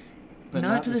 But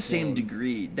not to the same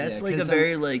degree. That's Yeah, like a 'cause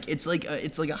very like it's like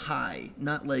a high,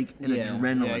 not like an Yeah,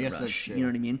 adrenaline yeah, I guess that's rush. true. You know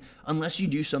what I mean? Unless you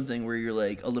do something where you're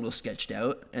like a little sketched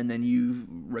out and then you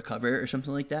recover or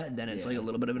something like that, then it's like a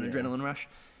little bit of an adrenaline rush.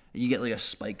 You get like a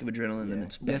spike of adrenaline, then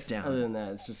it's back down. Other than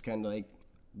that, it's just kind of like,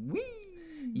 wee.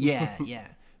 Yeah.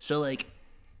 So like,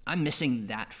 I'm missing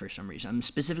that for some reason. I'm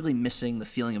specifically missing the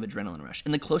feeling of adrenaline rush.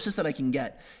 And the closest that I can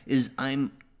get is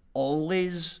I'm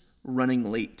always running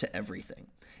late to everything.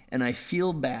 And I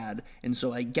feel bad, and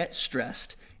so I get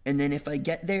stressed. And then if I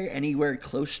get there anywhere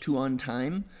close to on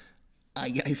time,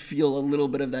 I feel a little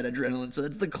bit of that adrenaline. So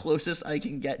that's the closest I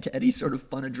can get to any sort of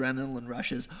fun adrenaline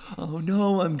rushes. Oh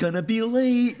no, I'm gonna be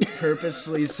late.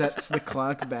 Purposely sets the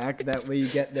clock back. That way you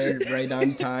get there right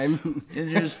on time. And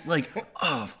you're just like,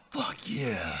 oh, fuck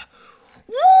yeah.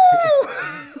 Woo!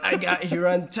 I got here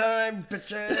on time,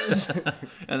 bitches.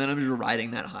 And then I'm just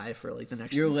riding that high for like the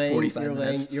next You're 45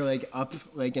 minutes. You're like up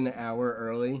like an hour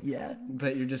early. Yeah.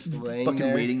 But you're just laying Fucking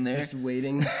there, waiting there. just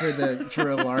waiting for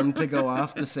alarm to go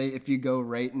off to say if you go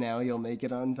right now, you'll make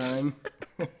it on time.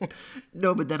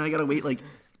 No, but then I gotta wait like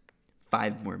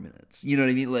 5 more minutes. You know what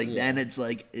I mean? Like then it's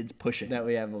like it's pushing. That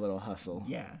way you have a little hustle.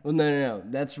 Yeah. Well, no.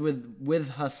 That's with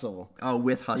hustle. Oh,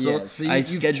 with hustle. Yeah, so I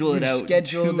schedule it you've out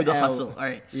scheduled to the out- hustle. All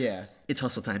right. Yeah. It's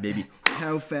hustle time, baby.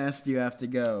 How fast do you have to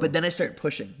go? But then I start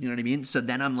pushing. You know what I mean? So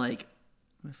then I'm like,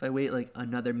 if I wait like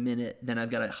another minute, then I've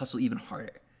got to hustle even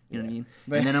harder. You know what I mean?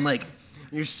 But- and then I'm like,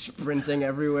 you're sprinting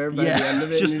everywhere by Yeah, the end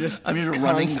of it. just- and you're just I'm just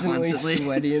running constantly.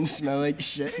 sweaty and smell like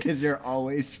shit because you're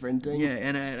always sprinting. yeah.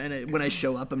 And when I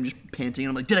show up, I'm just panting. And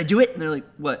I'm like, did I do it? And they're like,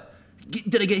 what?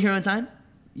 Did I get here on time?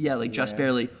 Yeah, like just Yeah.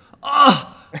 barely.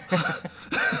 Oh!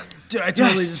 Dude, I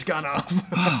totally Yes. just got off.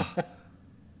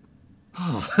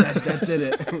 that did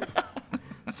it.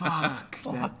 Fuck,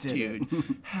 that did it.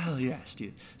 Dude. Hell yes,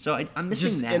 dude. So I'm missing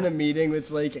Just that. in a meeting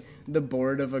with like the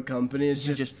board of a company, it's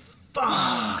just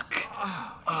Fuck.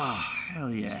 Oh, hell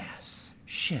yes.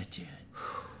 Shit, dude.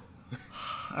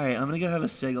 All right, I'm gonna go have a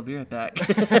cig. I'll be right back.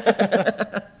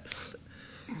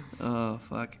 Oh,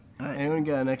 fuck. anyone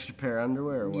got an extra pair of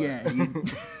underwear or what? Yeah, you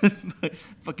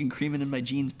fucking creaming in my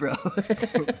jeans, bro.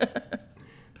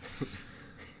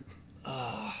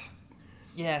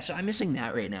 Yeah, so I'm missing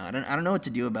that right now. I don't know what to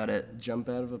do about it. Jump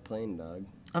out of a plane, dog.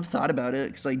 I've thought about it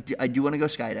because I do want to go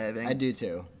skydiving. I do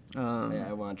too. Um, Yeah,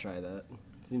 I want to try that.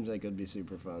 Seems like it'd be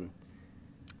super fun.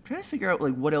 I'm trying to figure out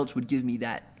like what else would give me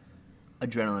that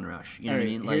adrenaline rush. You know what I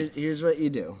mean? Like, here's what you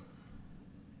do.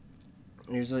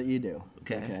 Here's what you do.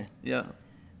 okay. Yeah.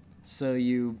 So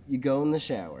you go in the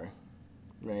shower,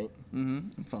 right?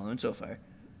 I'm following so far.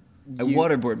 I You-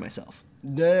 waterboard myself.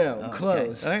 No, Oh, okay.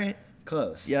 close. All right.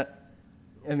 Close. Yeah.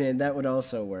 I mean, that would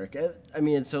also work. I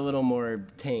mean, it's a little more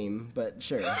tame, but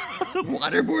sure.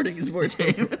 Waterboarding is more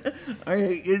tame. All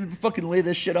right, you fucking lay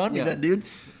this shit on me Yeah. then, dude.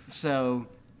 So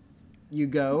you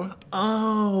go.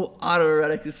 Oh,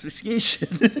 autoerotic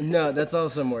asphyxiation. No, that's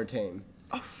also more tame.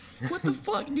 What the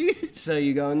fuck, dude? So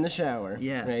you go in the shower.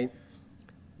 Yeah. Right?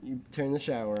 You turn the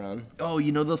shower on. Oh,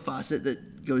 you know the faucet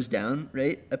that goes down,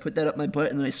 right? I put that up my butt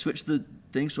and then I switch the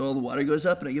thing so all the water goes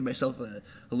up and I give myself a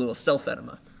little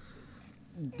self-enema.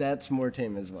 That's more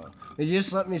tame as well. Would you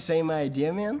just let me say my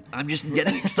idea, man? I'm just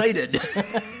getting excited.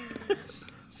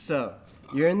 So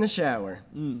you're in the shower.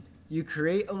 You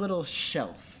create a little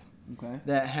shelf Okay.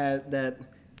 that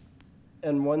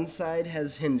on one side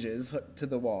has hinges hooked to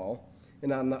the wall,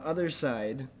 and on the other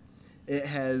side, it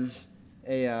has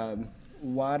a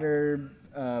water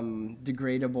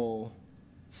degradable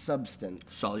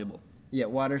substance. Soluble. Yeah,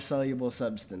 water soluble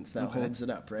substance that holds it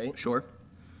up, right? Sure.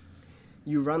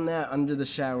 You run that under the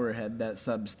shower head, that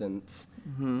substance.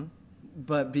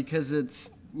 But because it's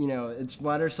it's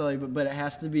water soluble, but it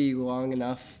has to be long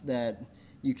enough that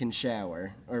you can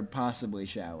shower or possibly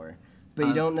shower. But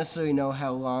you don't necessarily know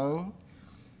how long,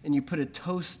 and you put a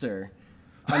toaster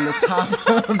on the top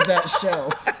of that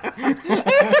shelf.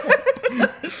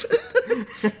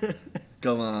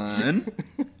 Come on.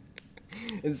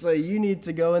 And so you need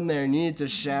to go in there and you need to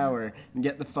shower and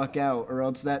get the fuck out, or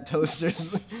else that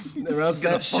toaster's, or else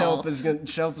gonna that fall.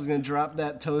 shelf is gonna drop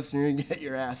that toaster and you're gonna get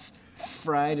your ass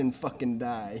fried and fucking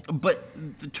die. But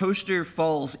the toaster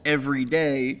falls every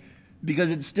day because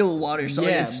it's still water, so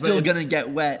Yeah, it's but still it's- gonna get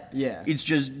wet. Yeah. It's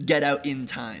just get out in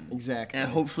time. Exactly. And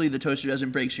hopefully the toaster doesn't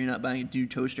break, so you're not buying a new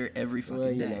toaster every fucking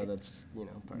Well, day. that's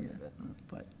part of it.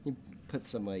 But You put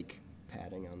some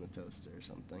padding on the toaster or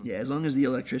something. yeah, as long as the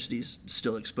electricity's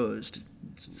still exposed,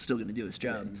 it's still gonna do its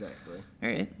Yeah, job. exactly. All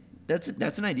right, that's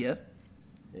an idea.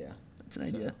 Yeah. That's an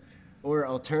idea. Or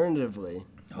alternatively,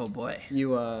 Oh boy.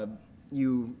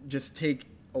 you just take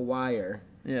a wire,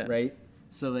 Yeah. right?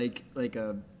 So like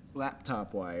a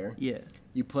laptop wire. Yeah.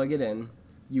 You plug it in,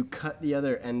 you cut the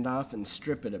other end off and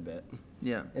strip it a bit,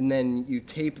 Yeah. and then you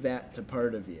tape that to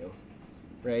part of you,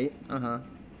 right? Uh-huh.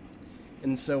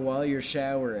 And so while you're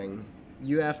showering,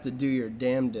 you have to do your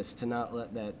damnedest to not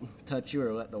let that touch you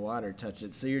or let the water touch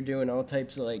it. So you're doing all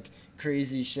types of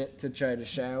crazy shit to try to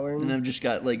shower. And I've just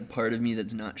got part of me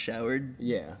that's not showered.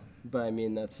 Yeah, but I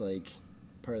mean that's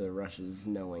part of the rush is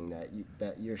knowing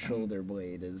that your shoulder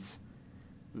blade is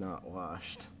not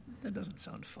washed. That doesn't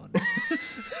sound fun.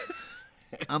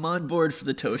 I'm on board for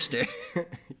the toaster.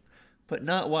 But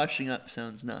not washing up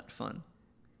sounds not fun.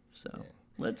 So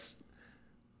let's,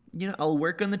 I'll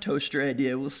work on the toaster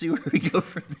idea. We'll see where we go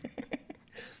from there.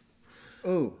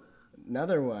 Oh,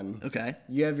 another one. Okay.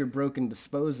 You have your broken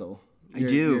disposal. I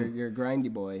do. Your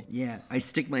grindy boy. Yeah, I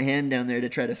stick my hand down there to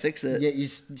try to fix it. Yeah, you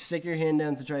stick your hand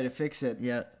down to try to fix it.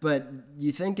 Yeah. But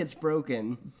you think it's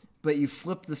broken, but you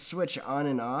flip the switch on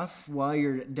and off while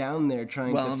you're down there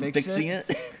trying While to I'm fix fixing it.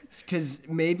 it. Because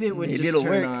maybe it would Maybe just it'll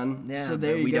turn work. on. Yeah, so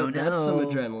there but you we go. don't That's some know.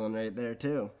 adrenaline right there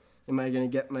too. Am I gonna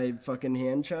get my fucking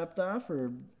hand chopped off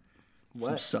or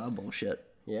Some what? saw bullshit.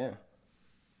 Yeah.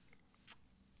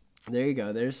 There you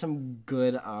go. There's some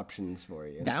good options for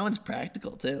you. That one's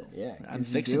practical too. Yeah, I'm 'cause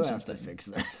fixing you do have something to fix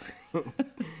that.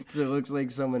 'Cause it looks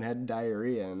like someone had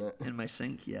diarrhea in it. in my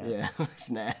sink. Yeah. Yeah, it's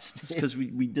nasty. Because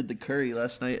we did the curry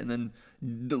last night, and then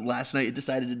last night it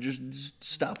decided to just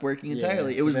stop working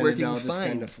entirely. Yeah, it was so then working all just fine.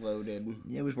 kind of floated,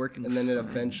 Yeah, it was working. and then it fine.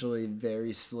 eventually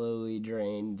very slowly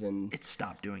drained and It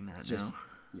stopped doing that just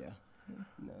now. yeah.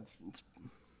 No, it's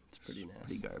pretty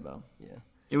nasty. Pretty garbo. Yeah.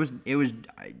 It was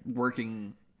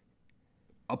working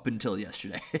up until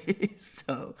yesterday.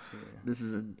 So this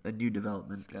is a new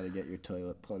development. Got to get your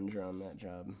toilet plunger on that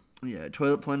job. Yeah,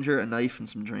 toilet plunger, a knife, and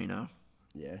some Drano.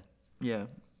 Yeah. Yeah,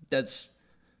 that's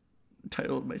the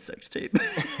title of my sex tape.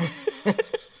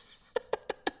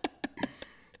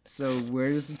 So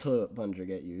where does the toilet plunger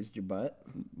get used? Your butt?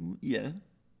 Yeah,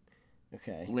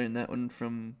 Okay. learned that one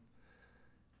from.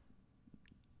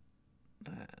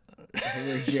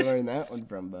 Where'd you learn that one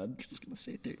from, bud? I was gonna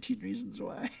say 13 Reasons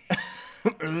Why.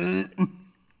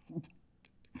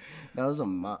 That was a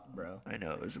mop, bro. I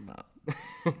know it was a mop,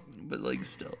 but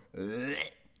still.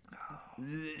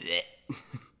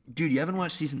 Dude, you haven't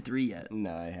watched season 3 yet.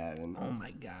 No, I haven't. Oh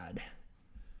my god.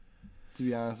 To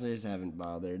be honest, I just haven't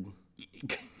bothered.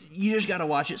 You just gotta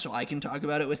watch it so I can talk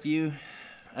about it with you.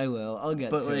 I will. I'll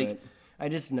get But, to like- it. I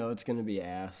just know it's gonna be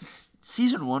ass.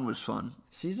 Season 1 was fun.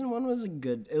 Season 1 was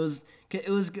it was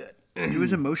good. It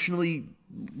was emotionally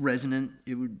resonant.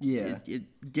 It would. Yeah.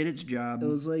 It did its job. It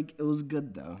was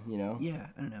good though, you know. Yeah,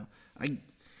 I don't know.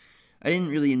 I didn't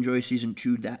really enjoy season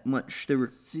 2 that much.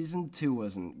 Season 2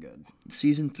 wasn't good.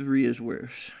 Season 3 is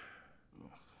worse,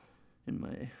 in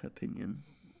my opinion.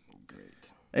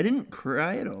 Great. I didn't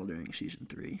cry at all during season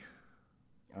 3.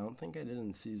 I don't think I did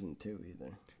in season 2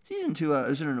 either. Season 2, I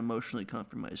was in an emotionally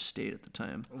compromised state at the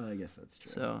time, Well, I guess that's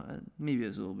true. so maybe it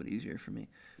was a little bit easier for me.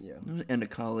 Yeah. It was end of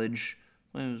college.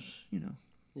 I was,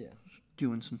 Yeah.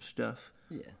 doing some stuff.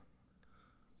 Yeah.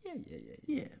 Yeah.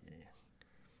 Yeah.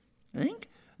 I think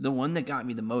the one that got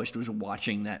me the most was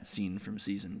watching that scene from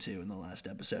season 2 in the last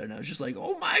episode, and I was just like,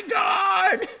 "Oh my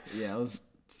god!" Yeah, it was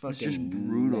fucking just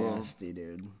brutal. nasty,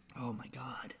 dude. Oh my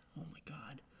god. Oh my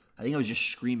god. I think I was just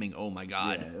screaming, "Oh my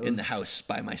god," Yeah, in the house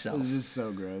by It myself. was just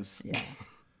so gross. Yeah.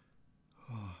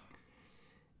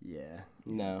 Yeah.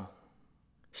 No.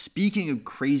 Speaking of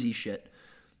crazy shit,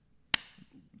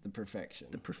 The Perfection.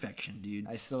 the Perfection, dude.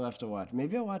 I still have to watch.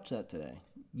 Maybe I'll watch that today.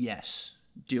 Yes.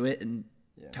 Do it and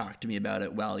talk to me about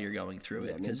it while you're going through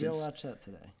Yeah, it, because maybe I'll watch that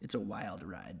today. it's a wild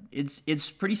ride. It's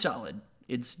pretty solid.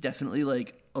 It's definitely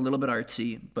like a little bit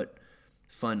artsy, but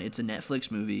fun. It's a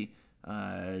Netflix movie.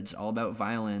 It's all about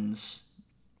violins,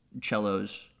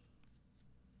 cellos.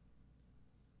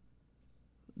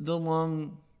 The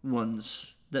long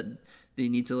ones that they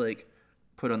need to like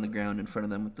put on the ground in front of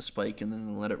them with the spike and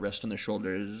then let it rest on their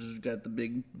shoulders. Got the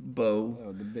big bow.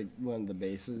 Oh, the big one, the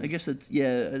basses. I guess it's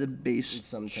the bass, It's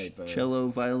some type of- cello,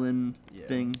 violin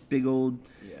thing. Big old.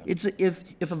 Yeah. It's if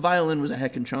a violin was a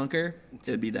heckin' chonker,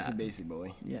 it would be It's that. a bassy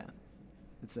boy. Yeah,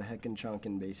 It's a heckin'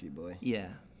 chonkin' bassy boy. yeah,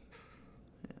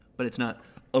 but it's not.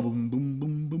 A boom boom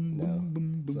boom boom No, boom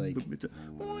boom it's boom like- boom. It's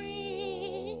a,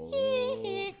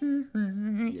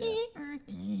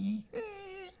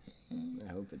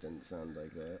 I hope it didn't sound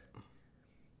like that.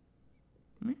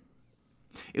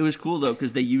 It was cool though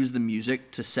because they use the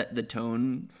music to set the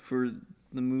tone for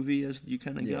the movie as you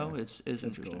kind of go. Yeah, It's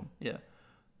interesting. cool. Yeah,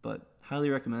 but highly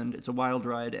recommend. It's a wild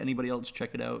ride. Anybody else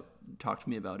check it out? Talk to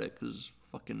me about it because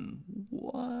fucking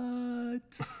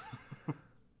what?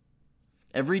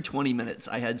 Every 20 minutes,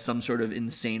 I had some sort of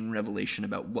insane revelation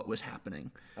about what was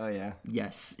happening. Oh yeah.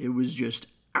 Yes, it was just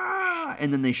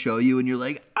and then they show you, and you're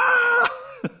like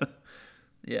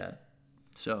yeah.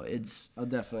 So it's I'll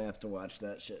definitely have to watch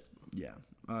that shit. yeah,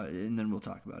 and then we'll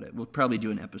talk about it. We'll probably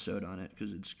do an episode on it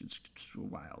because it's a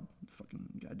wild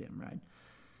fucking goddamn ride.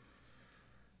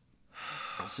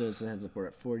 So it has we're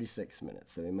at 46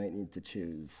 minutes, so we might need to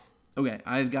choose. Okay,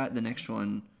 I've got the next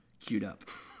one queued up.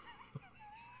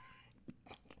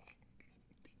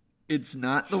 It's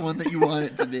not the one that you want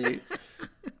it to be.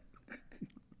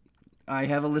 I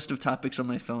have a list of topics on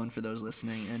my phone for those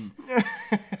listening,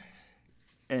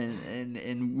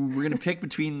 and we're gonna pick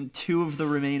between two of the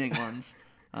remaining ones.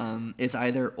 It's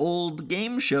either old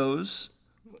game shows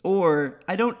or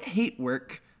I don't hate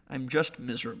work. I'm just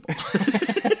miserable.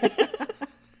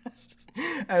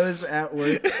 I was at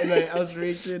work and I was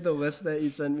reading through the list that you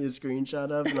sent me a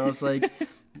screenshot of, and I was like,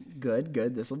 good,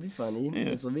 this will be funny.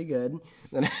 This will be good.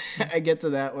 Then I get to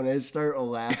that one, I start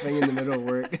laughing in the middle of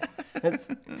work. It's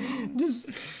just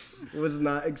was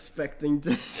not expecting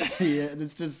to see it.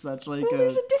 It's just such like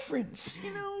There's a difference,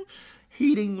 you know.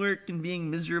 Hating work and being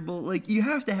miserable, like you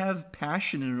have to have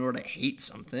passion in order to hate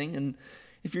something, and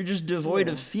if you're just devoid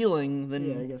of feeling, then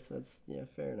yeah, I guess that's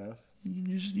fair enough.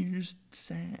 you're just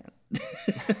sad.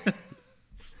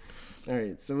 All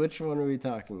right, so which one are we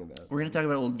talking about? We're gonna talk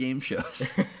about old game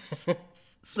shows.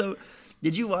 So,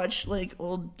 did you watch like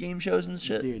old game shows and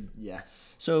shit? Dude,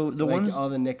 yes. So the Like ones, all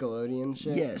the Nickelodeon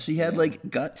shit. yeah. So you had like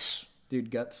Guts.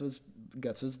 Dude, Guts was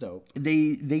dope.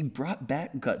 They brought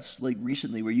back Guts like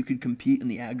recently, where you could compete in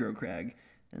the aggro crag,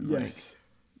 and like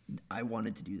I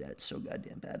wanted to do that so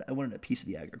goddamn bad. I wanted a piece of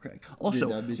the aggro crag. Also,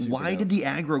 that'd be super why dope. did the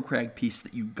aggro crag piece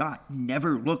that you got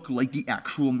never look like the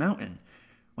actual mountain?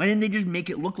 Why didn't they just make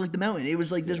it look like the mountain? It was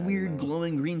like this weird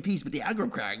glowing green piece, but the aggro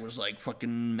crag was like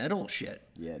fucking metal shit.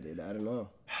 Yeah, dude, I don't know.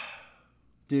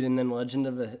 Dude, and then Legend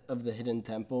of the Hidden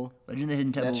Temple. Legend of the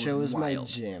Hidden Temple That show was my wild.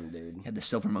 jam, dude. Had the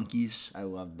silver monkeys, I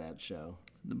loved that show.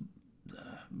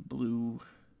 blue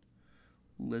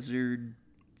lizard,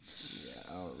 Yeah,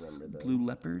 I don't remember that. blue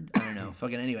leopard. I don't know.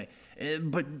 Fucking anyway.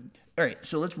 But all right,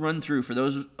 so let's run through for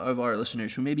those of our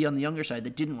listeners who may be on the younger side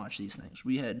that didn't watch these things.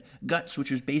 We had Guts,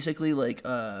 which was basically like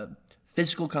a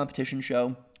physical competition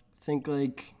show. Think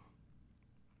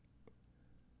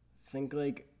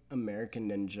like American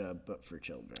Ninja, but for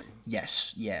children.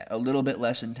 Yes, yeah, a little bit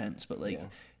less intense, but like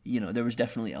there was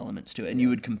definitely elements to it, and you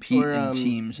would compete Or, in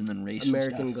teams and then race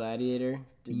American and stuff. Gladiator.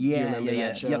 Do Yeah, you remember yeah,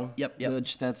 that show? Yep.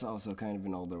 Which that's also kind of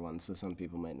an older one, so some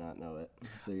people might not know it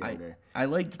if they're younger. I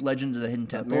liked Legends of the Hidden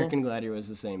Temple. American Gladiator was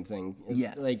the same thing. It's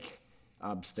Yeah. like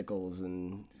obstacles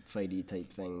and fighty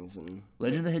type things, and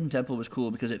Legend of the Hidden Temple was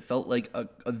cool because it felt like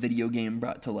a video game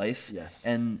brought to life. Yes.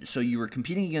 And so you were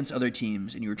competing against other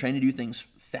teams and you were trying to do things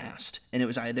fast. And it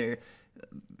was either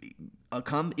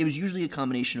it was usually a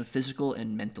combination of physical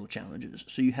and mental challenges.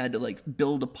 So you had to like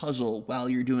build a puzzle while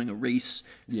you're doing a race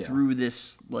through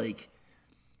this like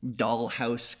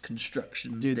dollhouse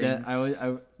construction dude, thing. that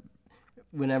I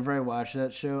whenever I watched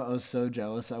that show, I was so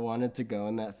jealous. I wanted to go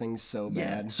in that thing so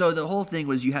Yeah. bad. So the whole thing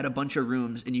was you had a bunch of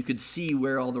rooms and you could see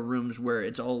where all the rooms were.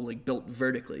 It's all like built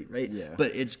vertically, right? Yeah.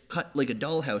 But it's cut like a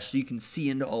dollhouse, so you can see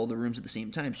into all the rooms at the same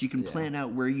time. So you can plan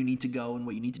out where you need to go and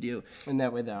what you need to do. And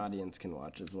that way the audience can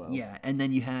watch as well. Yeah. And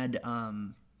then you had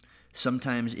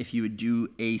sometimes if you would do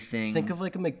a thing, Think of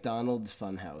like a McDonald's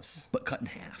Funhouse. but cut in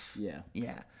half. Yeah.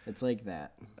 Yeah. It's like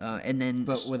that. And then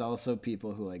But with also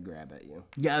people who like grab at you.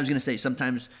 yeah, I was gonna say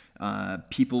sometimes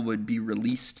people would be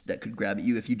released that could grab at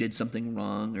you if you did something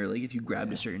wrong, or like if you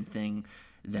grabbed a certain thing,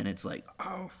 then it's like,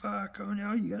 oh fuck, oh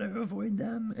no, you gotta avoid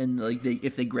them, and like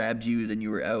if they grabbed you, then you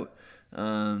were out,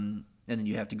 and then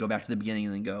you have to go back to the beginning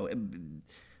and then go.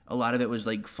 A lot of it was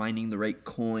like finding the right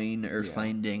coin or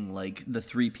finding like the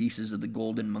 3 pieces of the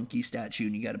golden monkey statue,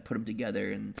 and you got to put them together.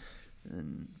 And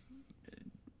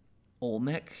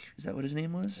Olmec, is that what his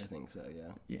name was? I think so,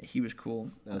 yeah. Yeah, he was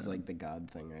cool. That was like the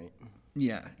god thing, right?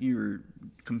 Yeah, you were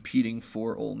competing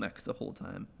for Olmec the whole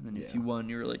time. And then if you won,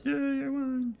 you were like, yeah, I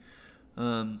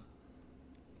won.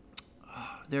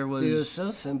 There was... Dude, it was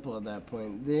so simple at that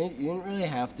point. You didn't really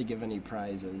have to give any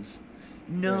prizes.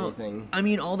 No, anything. I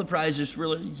mean, all the prizes were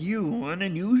like, you won a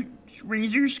new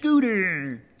Razor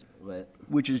scooter, Lit.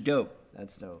 which is dope.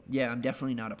 That's dope. Yeah, I'm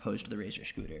definitely not opposed to the Razor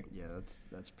scooter. Yeah,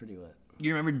 that's pretty lit.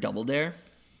 You remember Double Dare?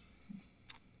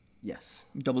 Yes.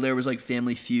 Double Dare was like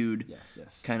Family Feud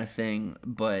Yes. kind of thing,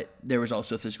 but there was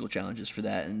also physical challenges for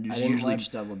that, and it I was didn't usually watch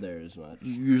Double Dare as much.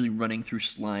 usually running through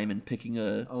slime and picking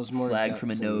a I was more flag from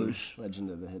a Guts and nose.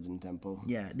 Legend of the Hidden Temple.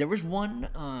 Yeah, there was one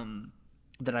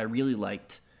that I really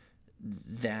liked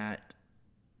that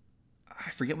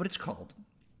I forget what it's called,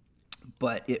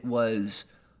 but it was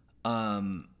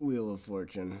Wheel of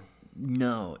Fortune.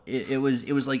 no, it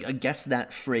was like a guess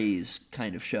that phrase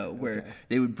kind of show where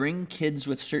they would bring kids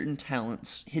with certain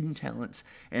talents, hidden talents,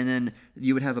 and then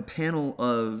you would have a panel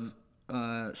of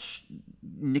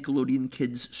Nickelodeon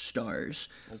kids stars.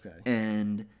 Okay.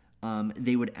 And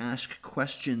they would ask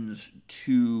questions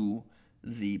to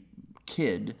the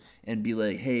kid and be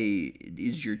like, hey,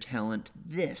 is your talent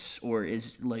this, or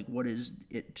is like, what is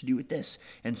it to do with this?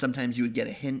 And sometimes you would get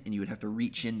a hint and you would have to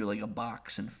reach into like a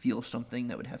box and feel something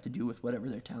that would have to do with whatever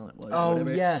their talent was. Oh, or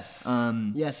whatever. yes.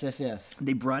 Yes.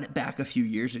 They brought it back a few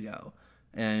years ago,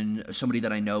 and somebody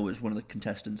that I know was one of the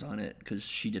contestants on it because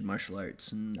she did martial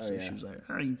arts, and so she was like,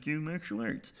 I do martial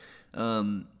arts.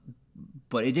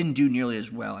 But it didn't do nearly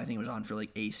as well. I think it was on for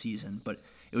like a season, but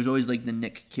it was always like the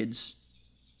Nick kids.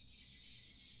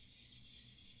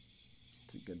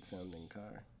 It's a good sounding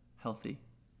car. Healthy.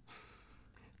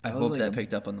 I was hope like that a-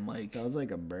 picked up on the mic. That was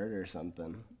like a bird or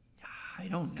something. I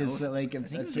don't know. Because like I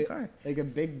think it was a car. like a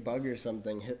big bug or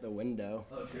something hit the window.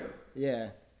 Oh, true. Yeah,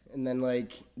 and then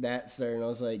like that started, and I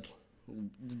was like,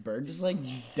 the bird just like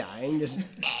dying, just.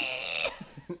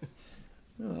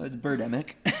 Oh, it's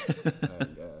Birdemic. Oh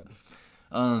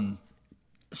god.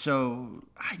 So,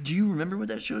 do you remember what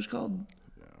that show's called?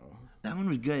 No. That one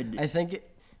was good. I think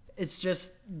it's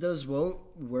just those won't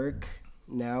work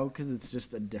now because it's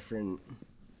just a different.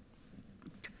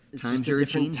 It's Times just a are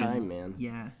different changing. time, man.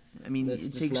 Yeah, I mean, That's it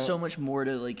just takes not- so much more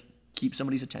to like keep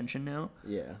somebody's attention now.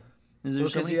 Yeah. There's so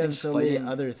Because many you have things so fighting.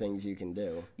 many other things you can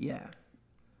do. Yeah.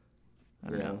 I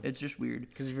don't You know. know? It's just weird.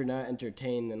 Because if you're not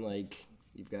entertained, then like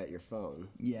you've got your phone.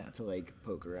 Yeah. To like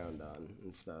poke around on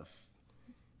and stuff,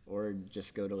 or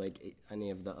just go to like any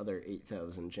of the other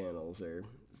 8,000 channels or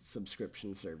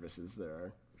subscription services there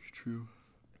are. It's true.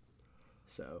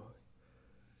 So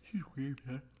It's weird,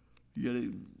 huh? You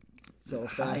gotta it's all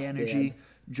high fast, energy.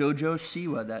 Dad. JoJo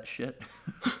Siwa, that shit.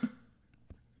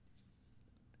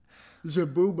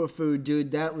 Zabooba Food,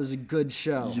 dude, that was a good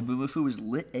show. Zabumafu was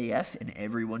lit AF, and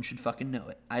everyone should fucking know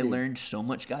it. I learned so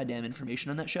much goddamn information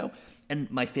on that show, and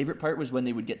my favorite part was when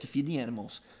they would get to feed the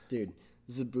animals. Dude,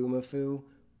 Zaboomafu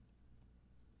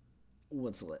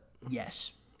was lit.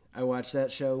 Yes, I watched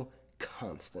that show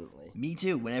constantly. me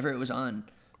too. Whenever it was on,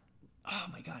 oh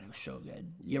my god, it was so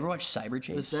good. You ever watch Cyber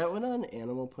Chase? Was that one on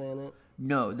Animal Planet?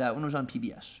 No, that one was on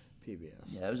PBS. PBS.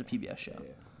 Yeah, it was a PBS show. Yeah,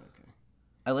 okay.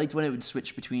 I liked when it would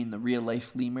switch between the real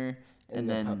life lemur and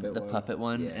the then puppet the one. puppet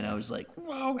one, Yeah. and I was like,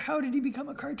 "Wow, how did he become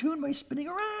a cartoon by spinning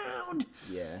around?"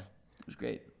 Yeah. It was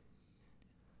great.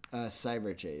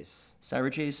 Cyber Chase.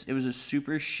 Cyber Chase. It was a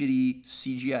super shitty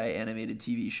CGI animated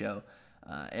TV show,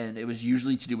 and it was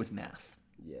usually to do with math.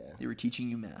 Yeah. They were teaching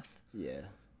you math. Yeah.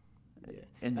 Yeah.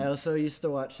 And I also used to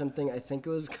watch something, I think it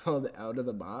was called Out of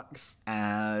the Box.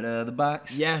 out of the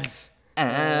box. Yes.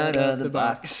 Out of the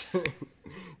box.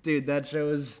 Dude, that show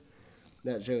was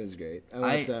That show is great. I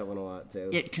watched that one a lot too.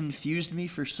 It confused me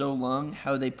for so long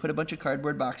how they put a bunch of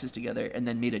cardboard boxes together and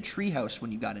then made a treehouse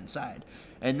when you got inside.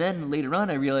 And then later on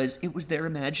I realized it was their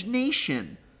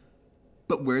imagination.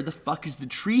 But where the fuck is the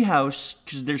treehouse?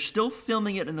 Because they're still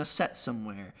filming it in a set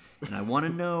somewhere. And I want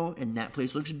to know, and that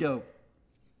place looks dope.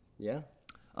 Yeah.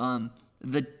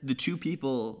 The two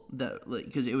people that, like,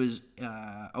 because it was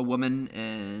a woman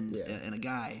and a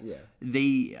guy. Yeah.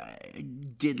 They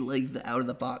did like the out of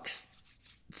the box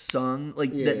song,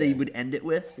 like that they would end it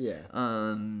with. Yeah.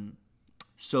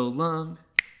 So long,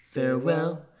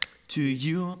 farewell to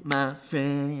you, my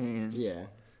friends. Yeah.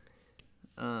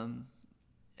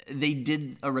 They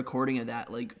did a recording of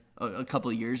that like a couple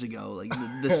of years ago, like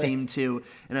the same two,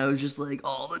 and I was just like,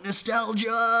 all the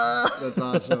nostalgia. That's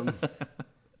awesome.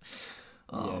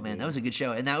 Oh man, that was a good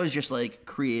show, and that was just like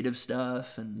creative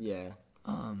stuff and Yeah.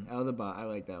 Out of the box. I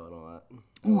like that one a lot.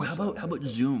 Ooh, how about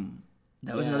Zoom?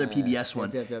 That was another PBS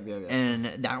one. Yep. And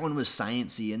that one was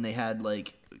sciencey, and they had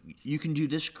like, you can do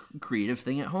this creative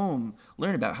thing at home,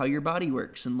 learn about how your body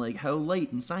works and like how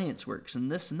light and science works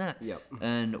and this and that. Yep.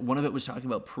 And one of it was talking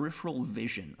about peripheral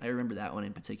vision. I remember that one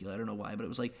in particular. I don't know why, but it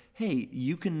was like, hey,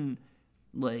 you can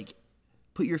like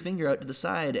put your finger out to the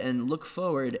side and look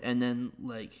forward, and then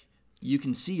like you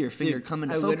can see your finger come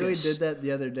into I focus. literally did that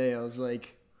the other day. I was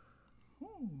like,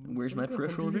 Where's my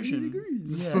peripheral vision?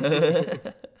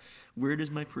 Yeah. Where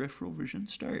does my peripheral vision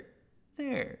start?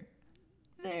 There.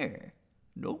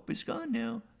 Nope, it's gone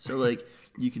now. So like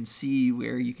you can see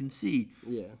where you can see.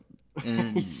 yeah.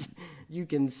 And You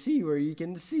can see where you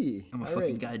can see. I'm a All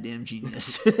fucking right. goddamn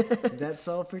genius. That's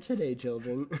all for today,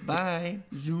 children. Bye.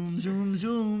 Zoom, zoom,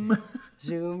 zoom.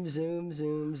 Zoom, zoom,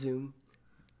 zoom, zoom.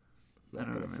 Not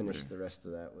don't gonna remember. finish the rest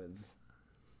of that with,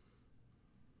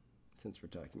 since we're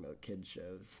talking about kid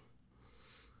shows.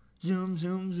 Zoom,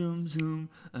 zoom, zoom, zoom.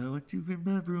 I want you in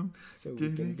my room. So we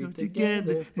Did can we be go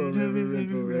together forever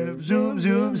and forever. Zoom,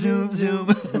 zoom, zoom, zoom.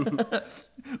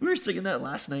 We were singing that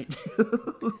last night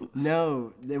too.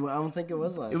 No, I don't think it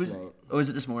was last night. Oh, was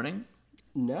it this morning?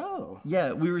 No.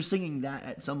 Yeah, we were singing that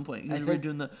at some point. 'Cause I we were think-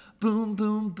 doing the boom,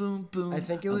 boom, boom, boom. I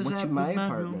think it was want at you in my room.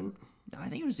 apartment. I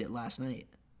think it was it last night.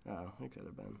 Oh, it could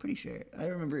have been. Pretty sure. I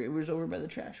remember it was over by the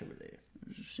trash over there. It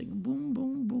was just singing boom,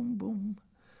 boom, boom, boom.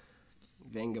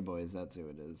 Venga Boys, that's who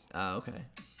it is. Oh, okay.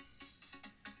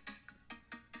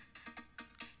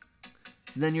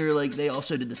 Then you were like, they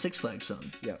also did the Six Flags song.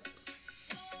 Yep.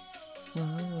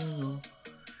 Whoa,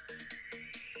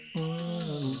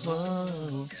 whoa,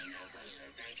 whoa.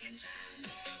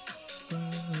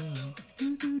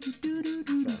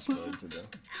 Fast forward to the.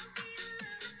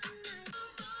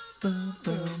 Boom,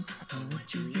 boom. I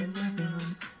want you in my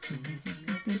room.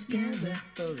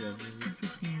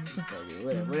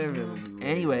 Whatever.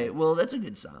 Anyway, well, that's a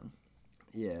good song.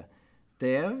 Yeah.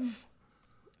 They have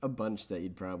a bunch that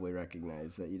you'd probably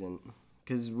recognize that you didn't.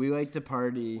 Because We Like to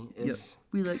Party is,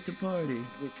 We like to party.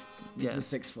 is Yeah. the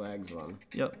Six Flags one.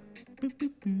 Yep.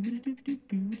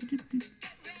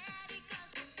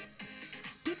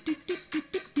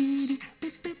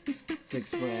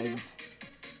 Six Flags.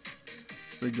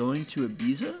 We're going to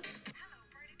Ibiza? Hello,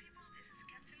 party people. This is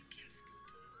Captain Kim speaking.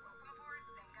 Welcome aboard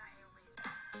Venga Airways.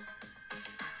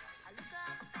 I look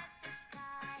up at the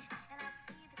sky and I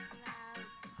see the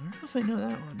clouds. I don't know if I know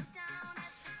that one. Down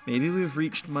at Maybe we've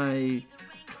reached my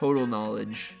total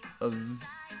knowledge of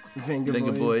Venga,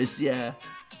 Venga Boys. Yeah.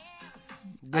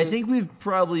 I think we've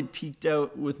probably peaked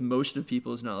out with most of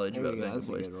people's knowledge There about we go, Venga that's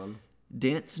a Boys. good one.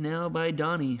 Dance Now by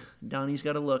Donnie. Donnie's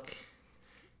Got a Look.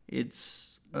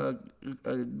 It's a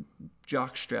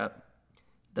jockstrap.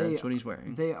 That's They- what he's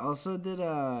wearing. They also did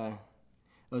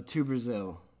To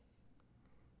Brazil.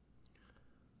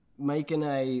 Mike and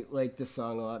I like the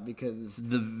song a lot because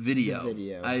The video. The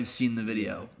video. I've seen the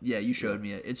video. Yeah, you showed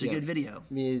me it. It's a Yeah. good video.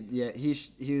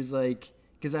 he was like,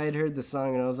 because I had heard the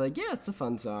song and I was like, yeah, it's a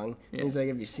fun song. Yeah. And he's like,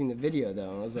 have you seen the video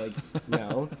though? And I was like,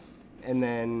 no. And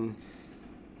then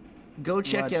Go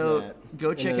check Watch out that. Go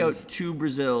And check out there's- To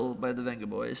Brazil by the Venga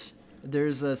Boys.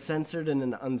 there's a censored and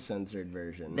an uncensored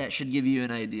version. That should give you an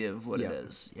idea of what Yeah. it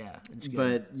is. Yeah, it's good.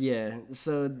 But yeah,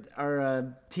 so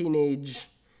our teenage,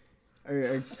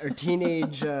 our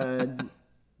teenage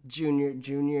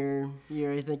junior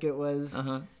year, I think it was.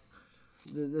 Uh-huh.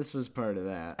 This was part of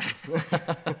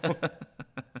that.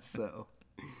 So,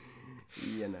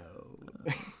 you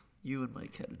know. You and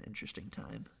Mike had an interesting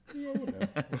time. Yeah, you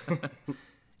know.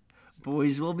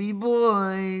 Boys will be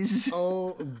boys.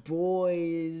 Oh,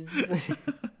 boys.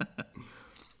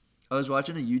 I was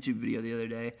watching a YouTube video the other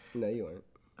day. No, you weren't.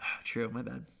 True, my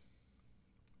bad.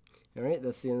 All right,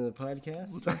 that's the end of the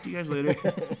podcast. Talk to you guys later.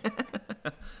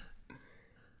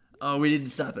 Oh, we didn't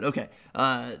stop it. Okay.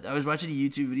 I was watching a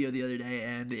YouTube video the other day,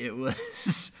 and it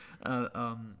was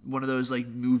one of those like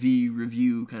movie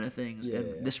review kind of things. Yeah, and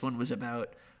yeah. this one was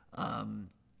about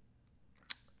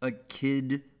a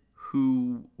kid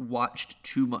who watched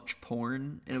too much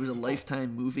porn, and it was a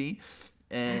Lifetime movie.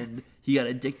 And he got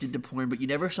addicted to porn, but you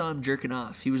never saw him jerking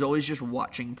off. He was always just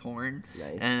watching porn.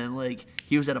 Nice. And like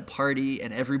he was at a party,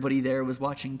 and everybody there was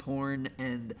watching porn,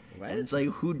 and it's like,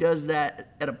 who does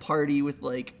that at a party with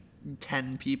like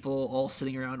 10 people all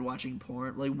sitting around watching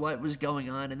porn? Like, what was going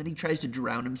on? And then he tries to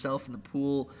drown himself in the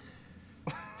pool.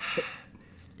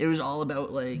 It was all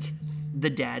about like the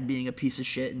dad being a piece of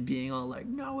shit and being all like,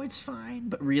 no, it's fine,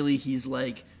 but really he's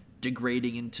like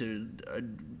degrading into a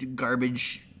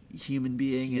garbage human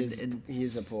being, and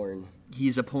He's a porn.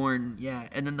 he's a porn, yeah.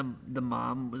 And then the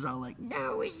mom was all like,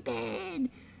 no, it's bad.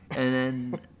 And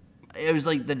then it was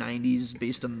like the 90s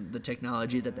based on the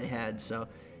technology that they had. So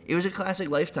it was a classic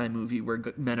Lifetime movie where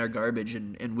men are garbage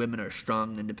and women are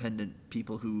strong, independent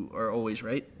people who are always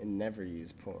right. And never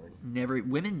use porn.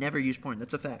 Women never use porn.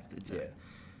 That's a fact. In fact.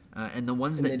 Yeah. And the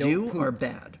ones And that they don't do poop. are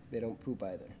bad. They don't poop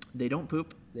either. They don't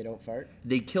poop. They don't fart.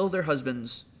 They kill their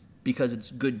husbands because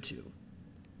it's good to.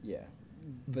 Yeah.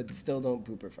 But still don't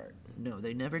poop or fart. No,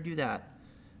 they never do that.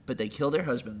 But they kill their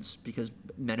husbands because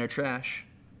men are trash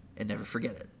and never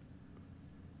forget it.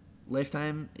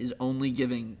 Lifetime is only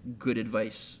giving good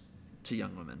advice to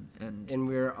young women. And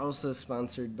we're also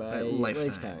sponsored by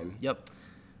Lifetime. Yep.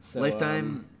 So,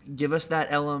 Lifetime, give us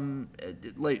that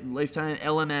Lifetime,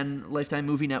 LMN, Lifetime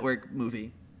Movie Network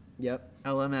movie. Yep.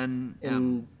 LMN,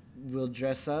 And we'll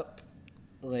dress up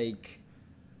like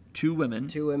two women.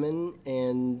 two women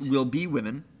and We'll be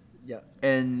women, yep.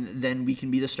 and then we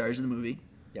can be the stars of the movie.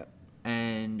 Yep.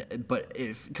 But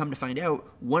if come to find out,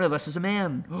 one of us is a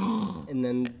man. And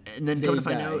then And then come to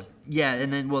find out, yeah,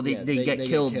 and then they they get get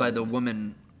killed by the killed.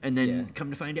 woman, and then Yeah. come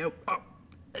to find out, oh,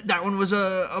 that one was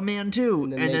a man too,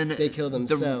 and then they kill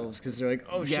themselves because they're like,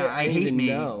 oh shit, Yeah, I I didn't hate even me.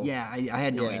 know. Yeah, I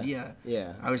had no Yeah. idea.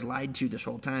 Yeah. I was lied to this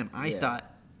whole time. I Yeah.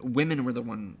 thought women were the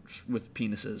ones with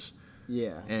penises,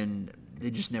 Yeah. and they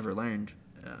just never learned.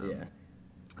 Yeah.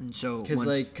 And so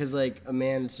Because like a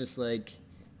man, it's just like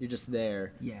you're just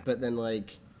there. Yeah. But then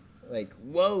like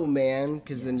whoa man,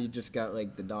 because then you just got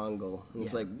like the dongle. And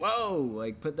it's Yeah. like whoa,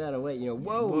 like put that away. Whoa,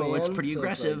 Whoa, man. it's pretty So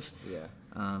aggressive. Like, yeah.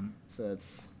 Um, So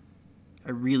that's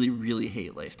I really, really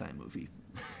hate Lifetime movie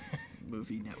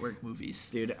network movies.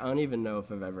 dude. I don't even know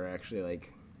if I've ever actually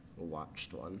like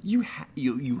watched one. You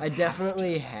I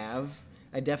definitely have.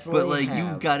 I definitely. but like have.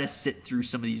 you've got to sit through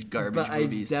some of these garbage But I've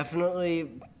movies. definitely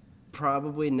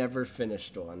probably never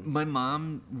finished one. My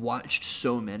mom watched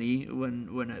so many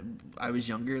when I was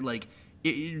younger. Like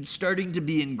it's starting to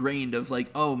be ingrained of like,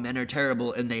 oh, men are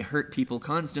terrible and they hurt people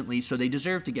constantly, so they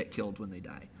deserve to get killed when they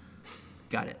die.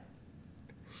 Got it.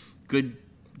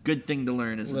 Good thing to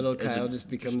learn as Little a, as Kyle a, just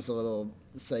becomes a little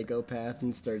psychopath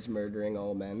and starts murdering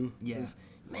all men. Yeah. Just,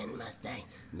 men must die.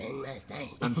 Men must die.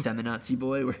 I'm feminazi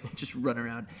boy. Where just run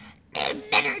around. And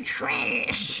men are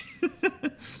trash.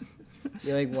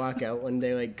 You like walk out one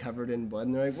day like covered in blood,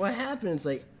 and they're like, "What happened?" It's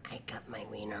like, "I cut my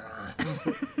wiener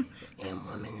off. I'm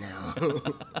woman now."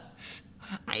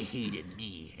 I hated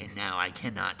me, and now I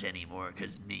cannot anymore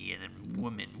because me and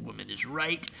woman is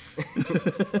right.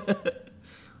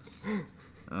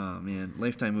 Oh man,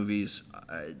 Lifetime movies.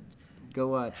 Go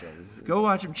watch them. Go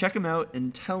watch them, check them out,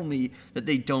 and tell me that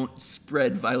they don't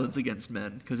spread violence against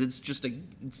men because it's just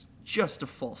a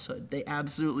falsehood. They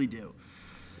absolutely do.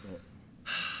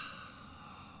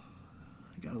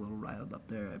 I got a little riled up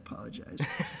there. I apologize.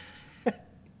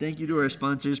 Thank you to our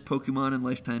sponsors, Pokemon and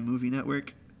Lifetime Movie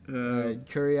Network.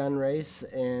 Curry on rice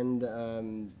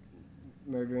and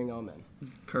murdering all men.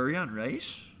 Curry on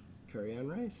rice. Curry on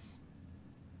rice.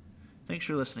 Thanks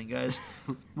for listening, guys.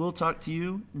 We'll talk to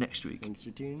you next week. Thanks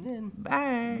for tuning in.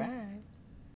 Bye. Bye.